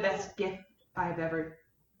 the best gift I've ever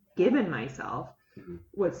given myself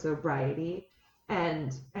was sobriety.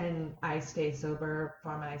 And I stay sober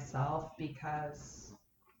for myself because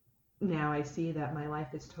now I see that my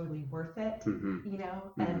life is totally worth it, you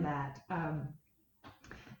know, and that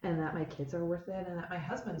my kids are worth it, and that my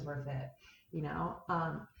husband's worth it, you know,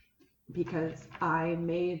 because I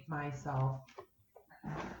made myself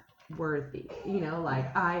worthy, you know,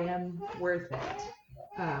 like I am worth it.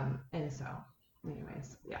 And so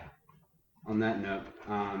anyways, On that note,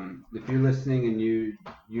 if you're listening and you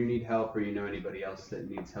need help, or you know anybody else that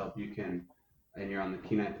needs help, you can, and you're on the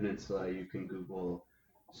Kenai Peninsula, you can Google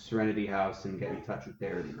Serenity House and get in touch with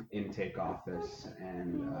their intake office,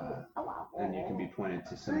 and you can be pointed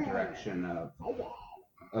to some direction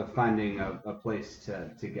of finding a place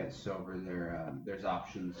to get sober. There's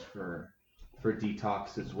options for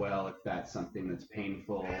detox as well, if that's something that's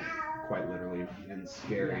painful, quite literally, and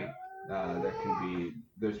scary.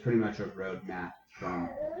 There's pretty much a roadmap from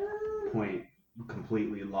point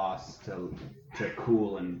completely lost to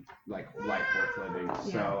cool and like life worth living.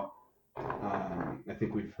 So I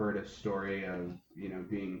think we've heard a story of, you know,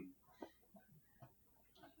 being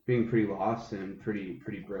pretty lost and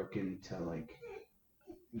pretty broken, to like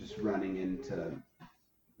just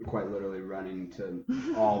quite literally running to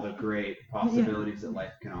all the great possibilities that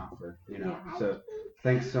life can offer, you know. So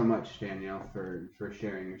thanks so much, Danielle, for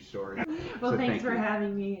sharing your story. Well, thanks for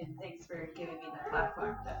having me, and thanks for giving me the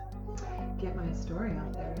platform to get my story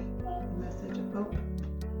out there. A message of hope.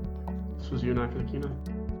 This was You and I for the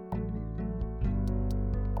Kenai.